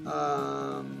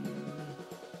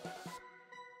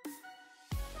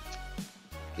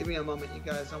 Give me a moment, you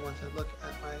guys. I want to look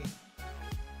at my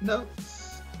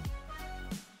notes.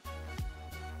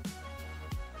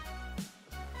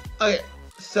 Okay,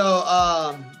 so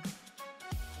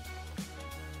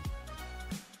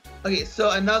okay,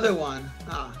 so another one.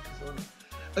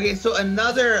 Okay, so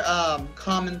another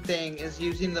common thing is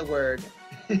using the word.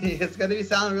 It's going to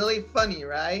sound really funny,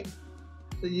 right?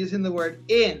 So using the word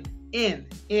in, in,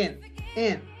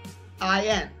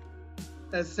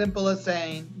 as simple as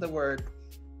saying the word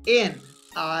in,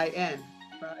 right?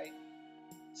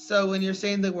 So when you're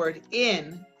saying the word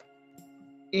in,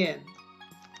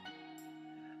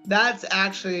 that's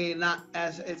actually not,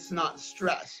 as it's not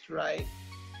stressed, right?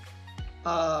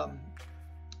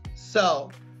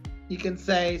 So you can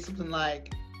say something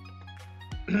like,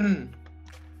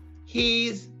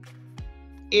 he's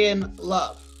in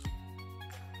love,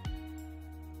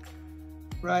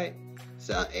 right?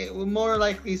 So it will more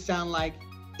likely sound like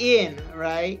in,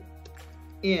 right?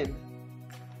 In.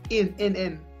 He's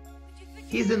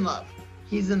in love.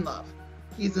 He's in love.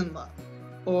 He's in love.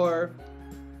 Or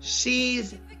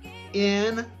she's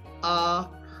in a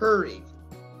hurry.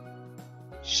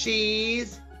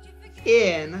 She's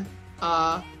in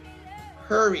a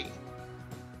hurry.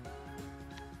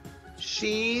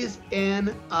 She's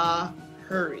in a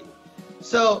hurry.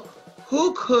 So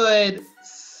who could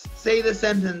say the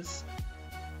sentence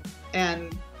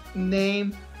and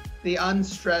name the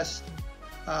unstressed,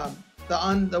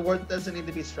 the word doesn't need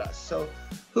to be stressed. So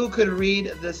who could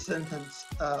read this sentence,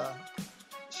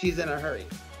 she's in a hurry?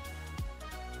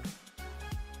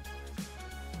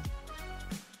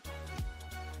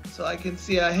 So I can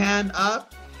see a hand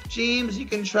up. James, you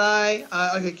can try.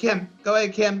 Okay, Kim, go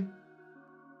ahead, Kim.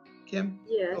 Kim,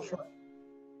 Yes. go for it.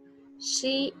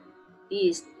 She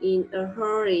is in a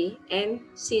hurry and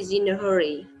she's in a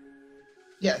hurry.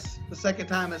 Yes, the second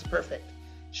time is perfect.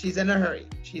 She's in a hurry.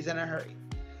 She's in a hurry.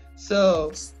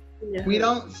 So we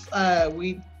don't,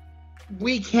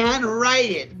 we can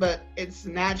write it, but it's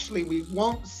naturally, we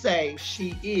won't say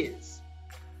she is.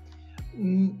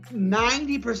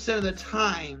 90% of the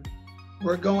time,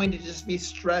 we're going to just be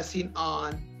stressing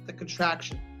on the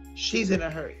contraction. She's in a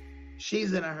hurry.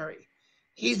 She's in a hurry.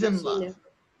 He's in love.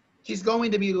 She's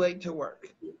going to be late to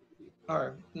work.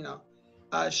 Or, you know,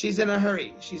 she's in a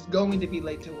hurry. She's going to be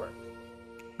late to work.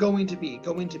 Going to be.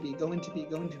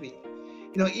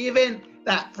 You know, even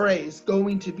that phrase,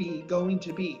 going to be,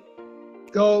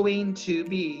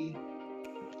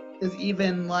 is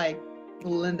even like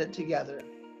blended together.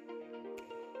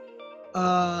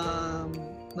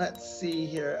 Let's see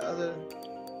here.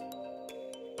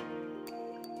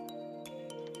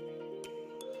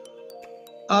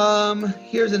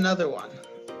 Here's another one.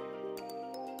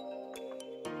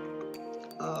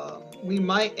 We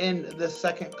might end the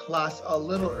second class a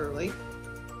little early,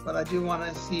 but I do want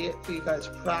to see it for you guys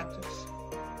practice.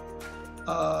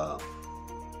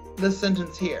 This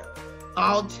sentence here.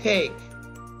 I'll take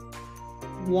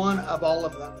one of all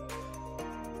of them.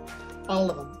 All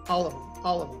of them. I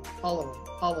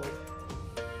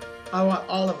want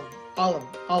all of them. All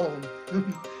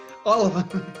of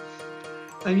them.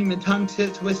 I'm even tongue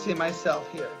twisting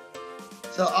myself here.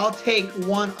 So I'll take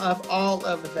one of all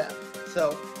of them.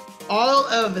 So all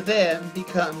of them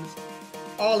becomes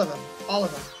all of them.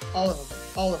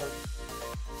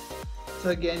 So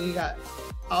again, you got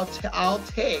I'll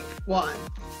take one.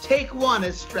 Take one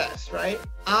is stress, right?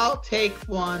 I'll take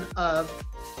one of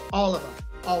all of them.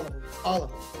 All of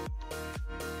them.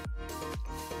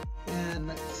 And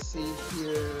let's see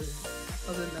here,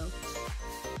 other notes.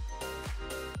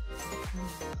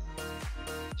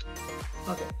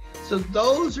 Okay, so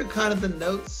those are kind of the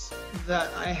notes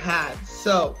that I had.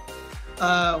 So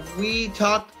we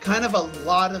talked kind of a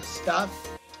lot of stuff.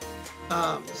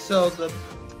 So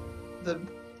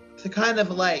to kind of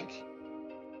like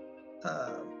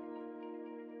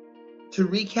to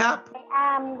recap.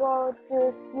 I'm going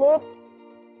to sleep.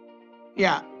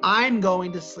 Yeah, I'm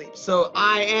going to sleep. So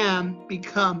I am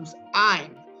becomes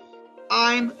I'm.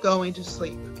 I'm going to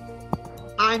sleep.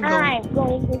 I'm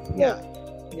going to sleep.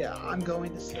 Yeah, I'm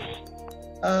going to sleep.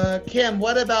 Kim,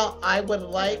 what about I would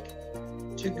like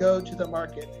to go to the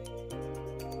market?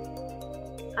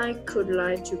 I could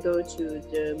like to go to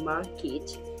the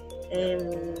market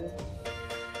and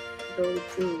go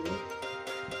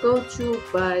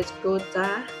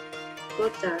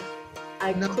there.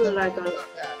 I No, could like that.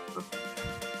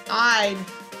 I'd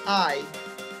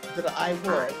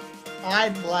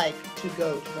like to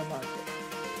go to the market.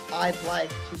 I'd like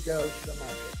to go to the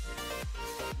market.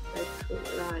 I could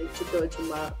like to go to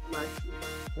market.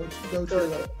 Would you go to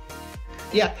the...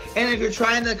 Yeah, and if you're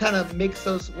trying to kind of mix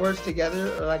those words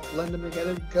together or like blend them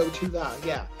together, go to the.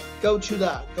 Yeah, go to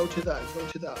the.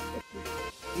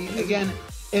 Again,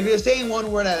 if you're saying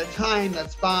one word at a time,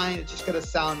 that's fine. It's just gonna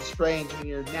sound strange when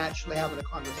you're naturally having a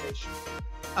conversation.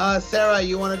 Sarah,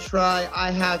 you want to try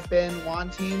I Have Been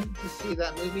Wanting to See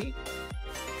That Movie?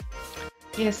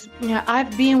 Yes, yeah,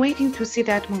 I've been waiting to see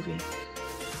that movie.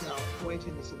 No,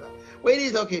 waiting to see that. Waiting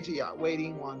is okay too, yeah.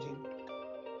 Waiting, wanting.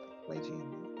 Waiting.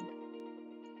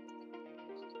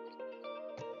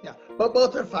 Yeah, but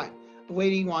both are fine.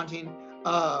 Waiting, wanting,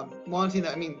 wanting,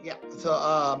 I mean, yeah.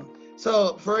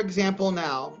 So for example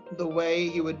now, the way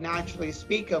you would naturally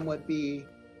speak them would be,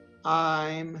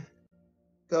 I'm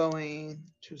going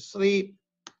to sleep.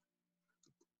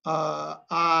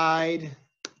 I'd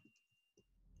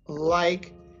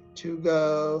like to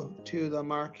go to the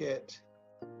market.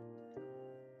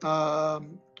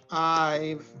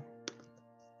 I've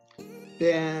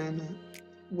been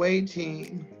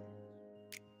waiting,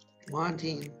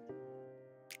 wanting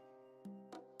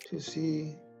to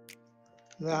see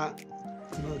that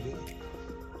movie.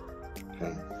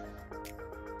 Okay.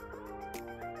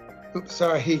 Oops,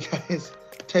 sorry, you guys.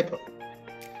 Typo.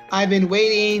 I've been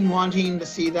waiting, wanting to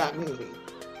see that movie.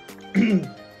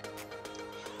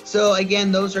 So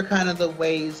again, those are kind of the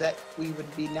ways that we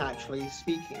would be naturally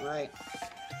speaking, right?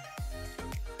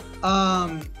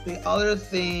 The other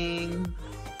thing,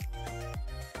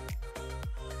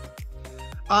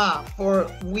 for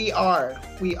we are,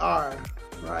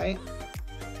 right?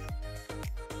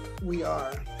 We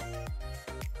are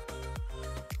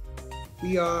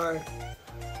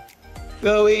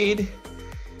going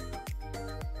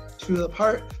to the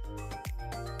park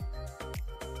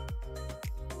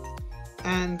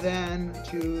and then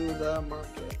to the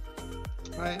market,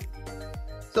 right?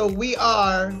 So we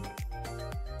are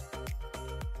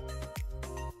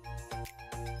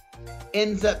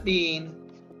ends up being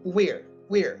we're.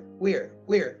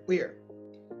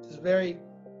 It's very,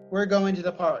 we're going to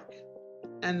the park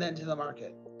and then to the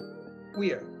market.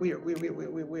 We're.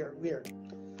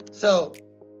 So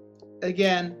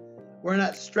again, we're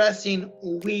not stressing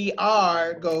we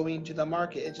are going to the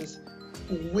market. It's just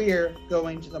we're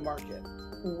going to the market.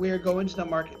 We're going to the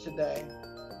market today.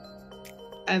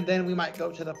 And then we might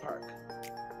go to the park.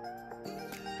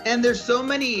 And there's so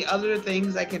many other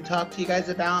things I can talk to you guys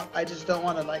about. I just don't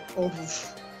want to like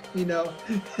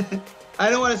I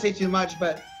don't want to say too much,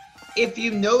 but if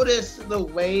you notice the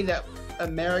way that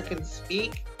Americans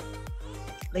speak,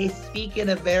 they speak in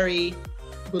a very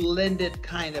blended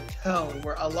kind of tone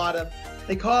where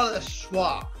they call it a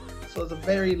schwa. So it's a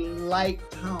very light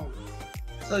tone.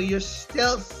 So you're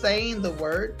still saying the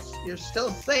words, you're still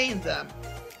saying them,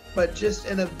 but just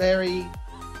in a very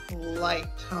light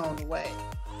tone way.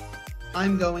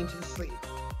 I'm going to sleep.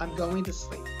 I'm going to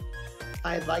sleep.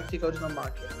 I'd like to go to the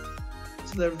market.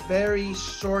 So they're very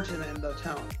shortened in the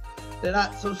tone. They're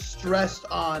not so stressed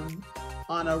on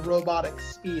a robotic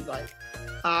speed like,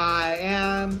 I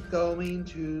am going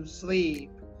to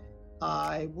sleep.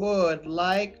 I would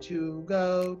like to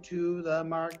go to the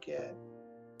market.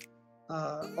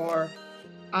 Or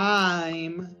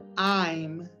I'm,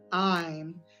 and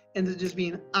it just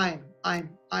being I'm.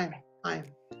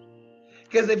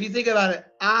 Because if you think about it,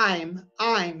 I'm,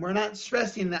 we're not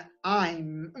stressing that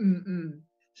I'm,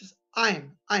 just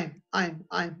I'm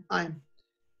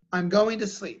going to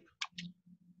sleep.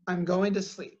 I'm going to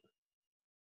sleep.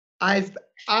 I've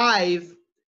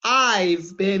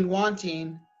been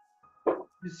wanting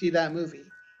to see that movie.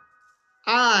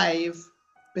 I've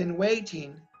been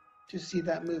waiting to see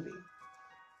that movie.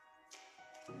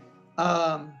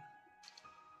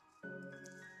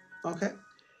 Okay.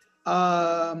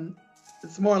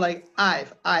 It's more like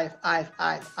I've.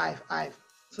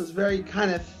 So it's very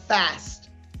kind of fast.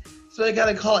 So I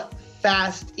gotta call it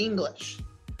fast English.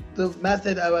 The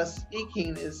method of us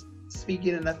speaking is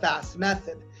speaking in a fast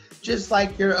method, just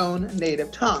like your own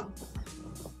native tongue.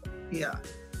 Yeah.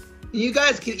 You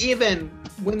guys can even,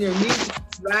 when you're music,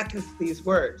 practice these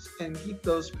words and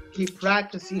keep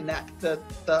practicing that the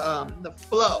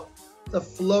flow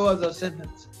of those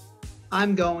sentences.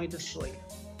 I'm going to sleep.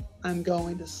 I'm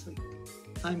going to sleep.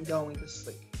 I'm going to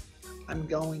sleep. I'm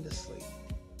going to sleep.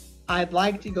 I'd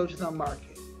like to go to the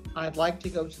market. I'd like to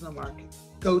go to the market.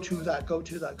 Go to that.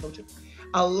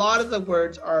 A lot of the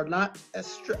words are not as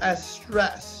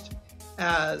stressed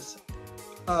as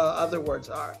other words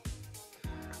are.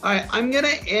 All right, I'm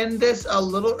gonna end this a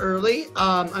little early.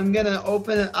 I'm gonna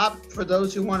open it up for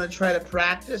those who want to try to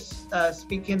practice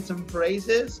speaking some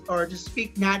phrases or just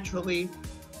speak naturally.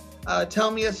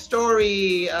 Tell me a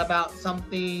story about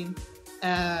something,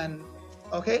 and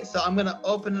okay, so I'm gonna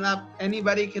open it up.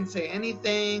 Anybody can say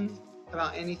anything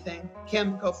about anything.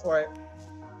 Kim, go for it.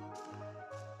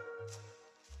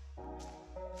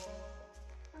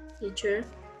 Teacher.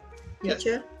 Yes.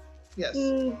 Teacher. Yes.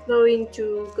 Going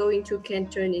to can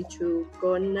turn into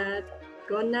gonna.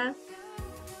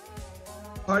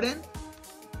 Pardon?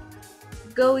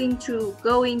 Going to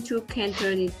can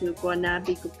turn into gonna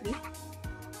be complete.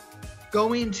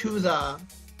 Going to the.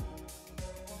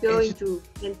 Going to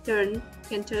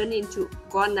can turn into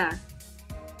gonna.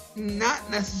 Not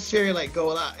necessarily like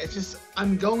go out. It's just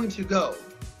I'm going to go.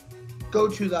 Go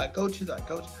to that. Go to that.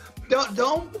 Go.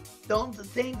 Don't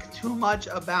think too much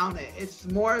about it. It's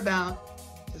more about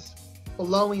just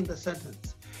flowing the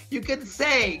sentence. You can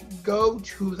say go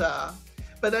to the,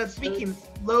 but that's speaking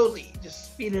slowly.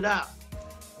 Just speed it up.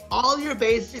 All you're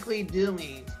basically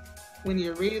doing when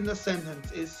you're reading the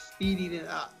sentence is speeding it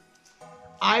up.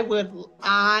 I'd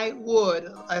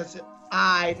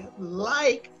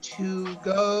like to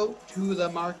go to the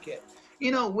market.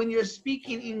 You know, when you're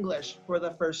speaking English for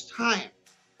the first time,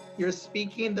 you're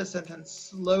speaking the sentence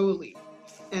slowly,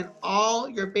 and all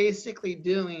you're basically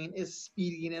doing is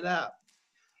speeding it up.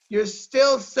 You're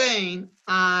still saying,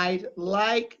 I'd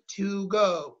like to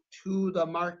go to the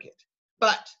market,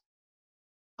 but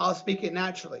I'll speak it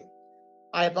naturally.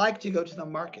 I'd like to go to the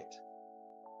market.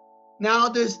 Now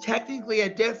there's technically a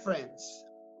difference.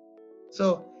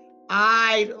 So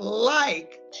I'd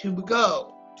like to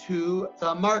go to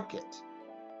the market.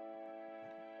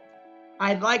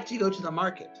 I'd like to go to the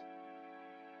market.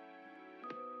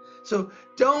 So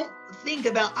don't think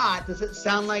about, does it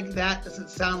sound like that? Does it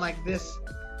sound like this?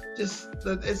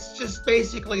 It's just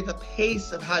basically the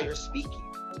pace of how you're speaking.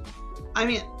 I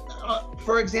mean,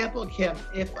 for example, Kim,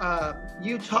 if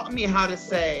you taught me how to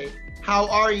say, how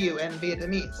are you in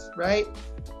Vietnamese, right?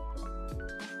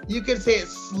 You can say it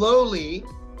slowly,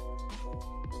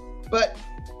 but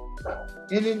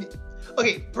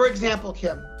okay, for example,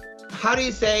 Kim, how do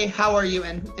you say how are you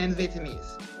in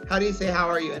Vietnamese? How do you say how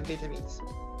are you in Vietnamese?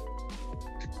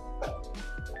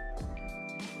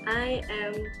 I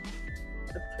am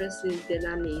a person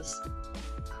Vietnamese.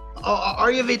 Oh,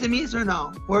 are you Vietnamese or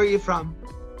no? Where are you from?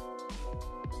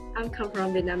 I'm come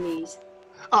from Vietnamese.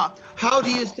 How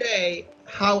do you say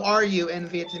how are you in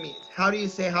Vietnamese? How do you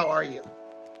say how are you?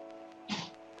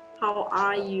 How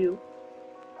are you?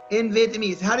 In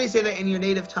Vietnamese, how do you say that in your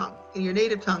native tongue? In your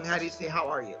native tongue, how do you say how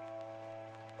are you?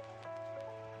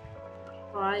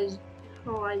 How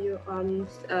are you?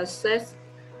 Says.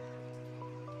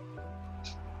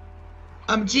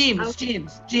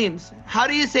 James, how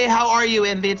do you say how are you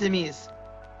in Vietnamese?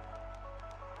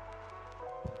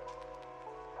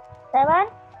 Seven.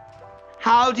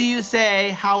 How do you say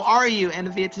how are you in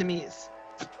Vietnamese?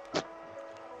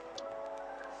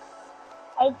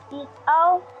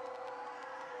 H-E-O.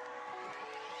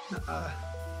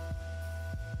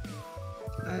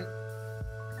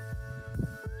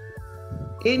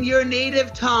 In your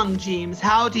native tongue, James,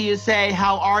 how do you say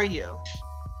how are you?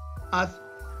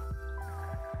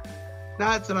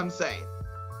 That's what I'm saying.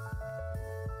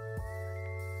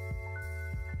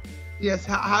 Yes,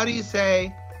 how do you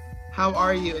say how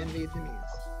are you in Vietnamese?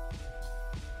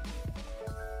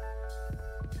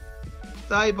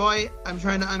 Sorry, boy, I'm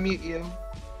trying to unmute you.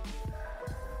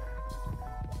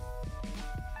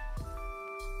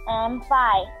 I'm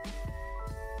fine.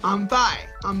 I'm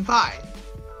fine.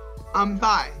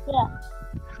 Yeah.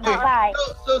 Okay. Fine.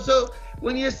 So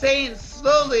when you're saying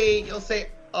slowly, you'll say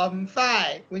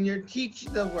fine when you're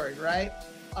teaching the word, right?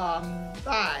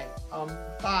 Fine.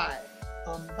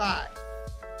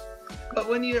 But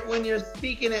when you're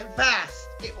speaking it fast,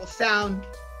 it will sound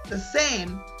the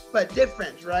same but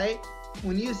different, right?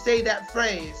 When you say that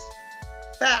phrase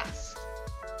fast,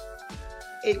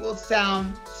 it will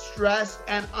sound stressed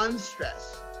and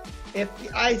unstressed. If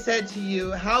I said to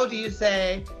you, how do you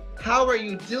say, how are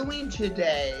you doing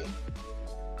today?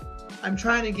 I'm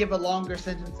trying to give a longer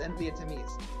sentence in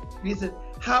Vietnamese. You said,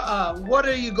 what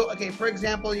are you okay, for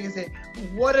example, you can say,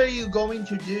 what are you going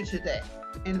to do today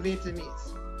in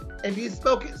Vietnamese? If you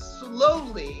spoke it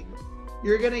slowly,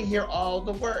 you're gonna hear all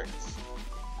the words.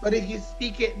 But if you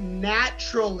speak it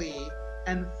naturally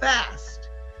and fast,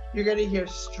 you're gonna hear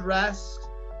stressed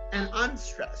and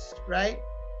unstressed, right?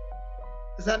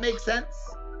 Does that make sense?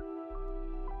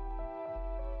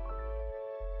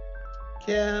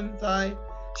 Kim, Thai,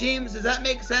 James, does that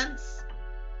make sense?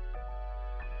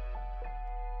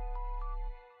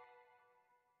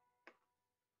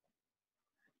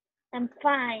 I'm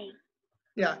fine.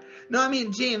 Yeah. No, I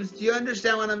mean, James, do you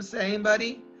understand what I'm saying,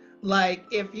 buddy? Like,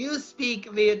 if you speak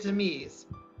Vietnamese,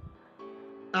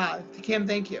 Kim,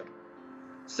 thank you.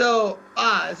 So,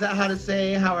 is that how to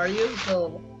say, how are you?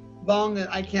 So, Vong,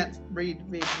 I can't read.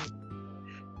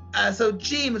 So,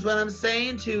 James, what I'm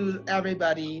saying to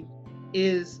everybody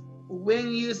is,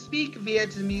 when you speak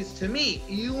Vietnamese to me,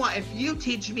 if you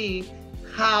teach me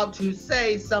how to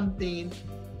say something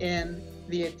in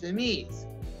Vietnamese,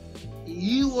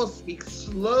 you will speak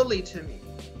slowly to me.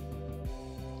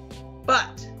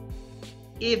 But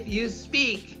if you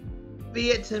speak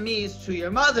Vietnamese to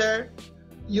your mother,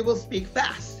 you will speak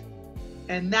fast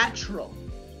and natural.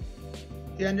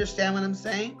 Do you understand what I'm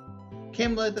saying?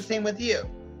 Kimberly, the same with you.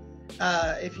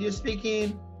 If you're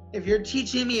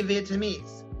teaching me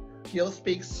Vietnamese, you'll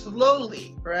speak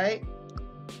slowly, right?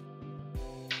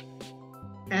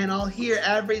 And I'll hear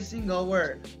every single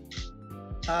word.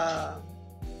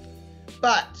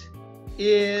 But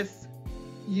if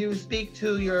you speak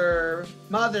to your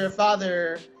mother,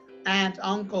 father, aunt,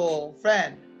 uncle,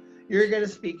 friend, you're going to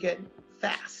speak it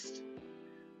fast.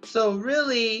 So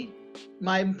really,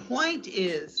 my point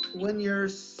is when you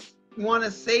want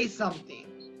to say something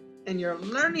and you're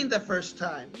learning the first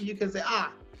time, you can say,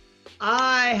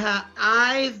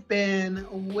 I've been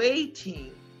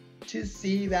waiting to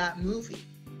see that movie.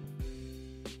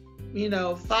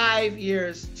 5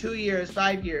 years, 2 years,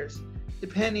 5 years,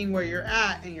 depending where you're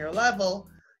at in your level,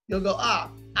 you'll go,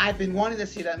 I've been wanting to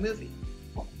see that movie.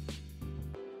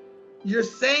 You're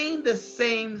saying the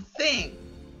same thing.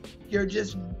 You're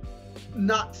just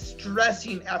not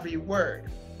stressing every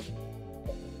word.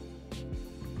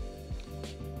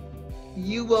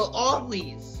 You will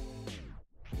always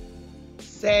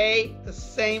say the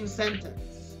same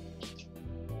sentence,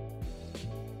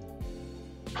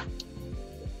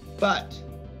 but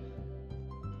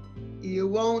you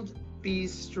won't be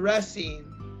stressing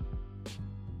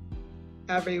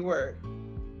every word.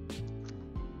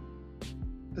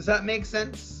 Does that make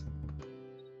sense?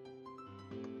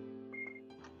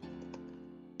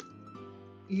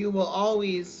 You will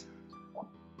always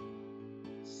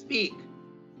speak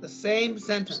the same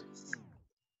sentence,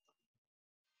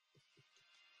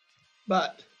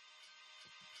 but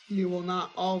you will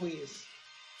not always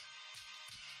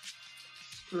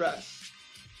stress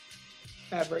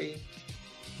every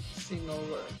single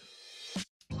word.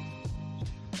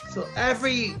 So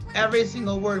every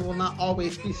single word will not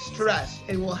always be stressed.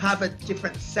 It will have a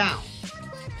different sound.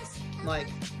 Like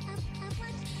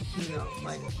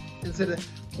instead of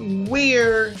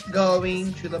we're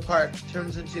going to the park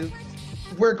turns into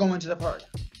we're going to the park.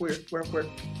 We're.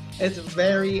 It's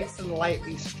very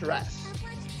lightly stressed.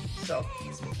 So,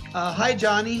 hi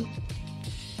Johnny.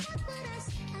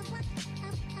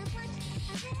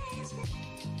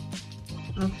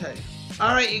 Okay.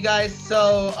 All right, you guys.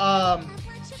 So,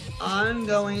 I'm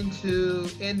going to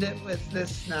end it with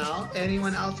this now.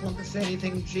 Anyone else want to say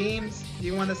anything? James, do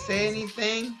you want to say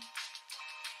anything?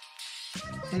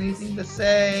 Anything to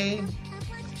say?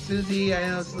 Susie, I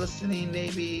know is listening,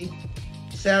 maybe.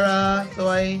 Sarah,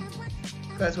 Zoe,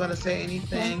 you guys want to say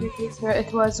anything? Thank you, teacher.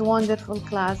 It was a wonderful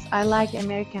class. I like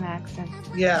American accent.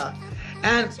 Yeah.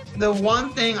 And the one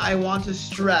thing I want to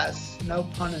stress, no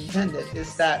pun intended,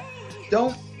 is that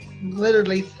don't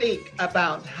literally think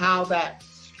about how that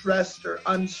stressed or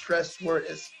unstressed word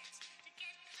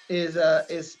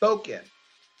is spoken.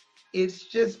 It's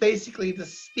just basically the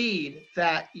speed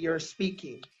that you're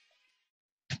speaking.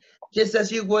 Just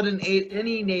as you would in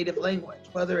any native language,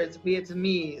 whether it's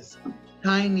Vietnamese,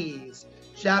 Chinese,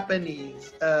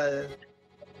 Japanese,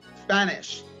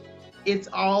 Spanish, it's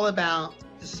all about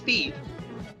the speed.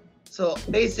 So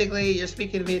basically, you're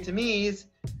speaking Vietnamese,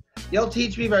 you'll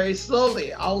teach me very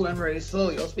slowly. I'll learn very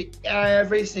slowly. You'll speak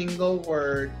every single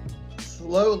word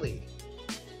slowly.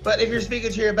 But if you're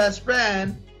speaking to your best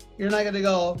friend, you're not going to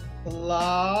go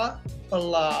blah,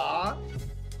 blah,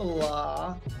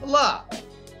 blah, blah.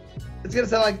 It's going to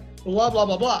sound like blah, blah,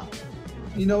 blah, blah.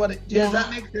 You know what? Does that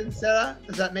make sense, Sarah?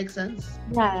 Does that make sense?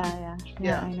 Yeah,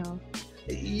 I know.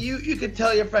 You could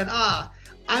tell your friend,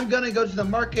 I'm going to go to the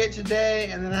market today,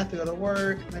 and then I have to go to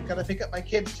work, and I've got to pick up my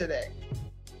kids today.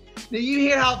 Now you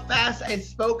hear how fast I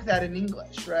spoke that in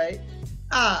English, right?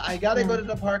 I got to go to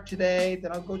the park today,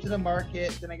 then I'll go to the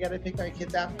market, then I got to pick my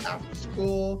kids up after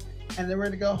school, and then we're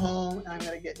going to go home, and I'm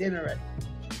going to get dinner ready.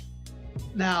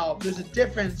 Now, there's a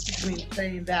difference between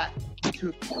saying that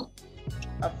to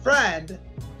a friend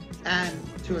and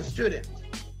to a student.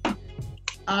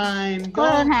 I'm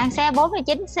going... hàng xe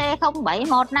 49C07153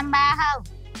 không?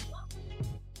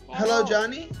 Hello,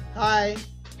 Johnny. Hi.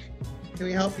 Can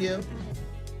we help you?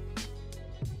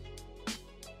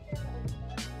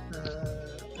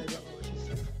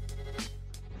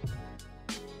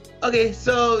 Okay,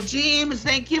 so James,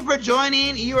 thank you for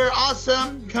joining. You are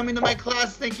awesome coming to my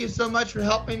class. Thank you so much for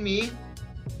helping me.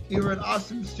 You were an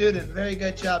awesome student. Very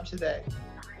good job today.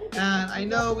 And I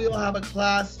know we will have a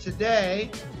class today.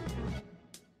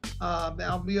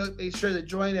 I'll be sure to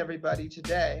join everybody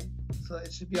today. So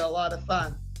it should be a lot of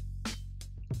fun.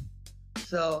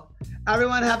 So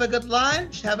everyone have a good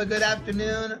lunch. Have a good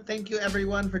afternoon. Thank you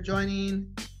everyone for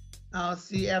joining. I'll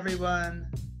see everyone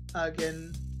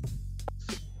again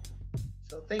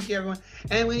So thank you, everyone.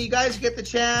 And when you guys get the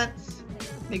chance,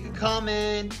 make a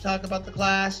comment, talk about the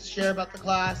class, share about the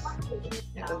class.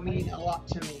 It will mean a lot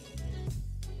to me.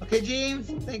 Okay, James,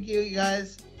 thank you, you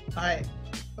guys. All right,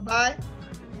 bye-bye.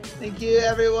 Thank you,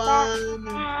 everyone.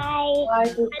 Bye. Bye,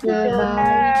 teacher.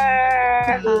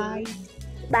 Bye. Bye.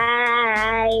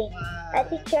 Bye. Bye,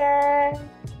 teacher.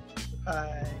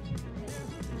 Bye.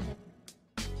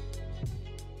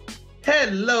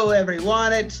 Hello,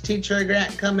 everyone. It's Teacher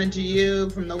Grant coming to you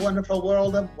from the wonderful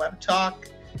world of WebTalk.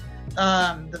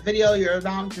 The video you're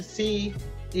about to see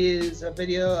is a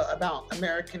video about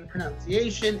American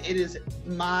pronunciation. It is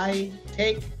my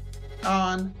take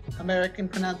on American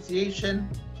pronunciation,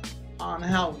 on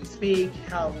how we speak,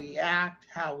 how we act,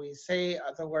 how we say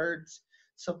other words.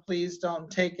 So please don't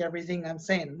take everything I'm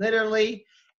saying literally.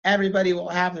 Everybody will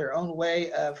have their own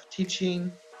way of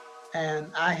teaching,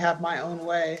 and I have my own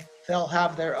way. They'll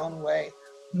have their own way.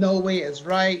 No way is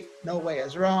right, no way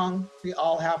is wrong. We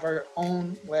all have our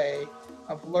own way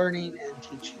of learning and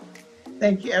teaching.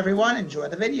 Thank you, everyone. Enjoy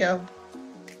the video.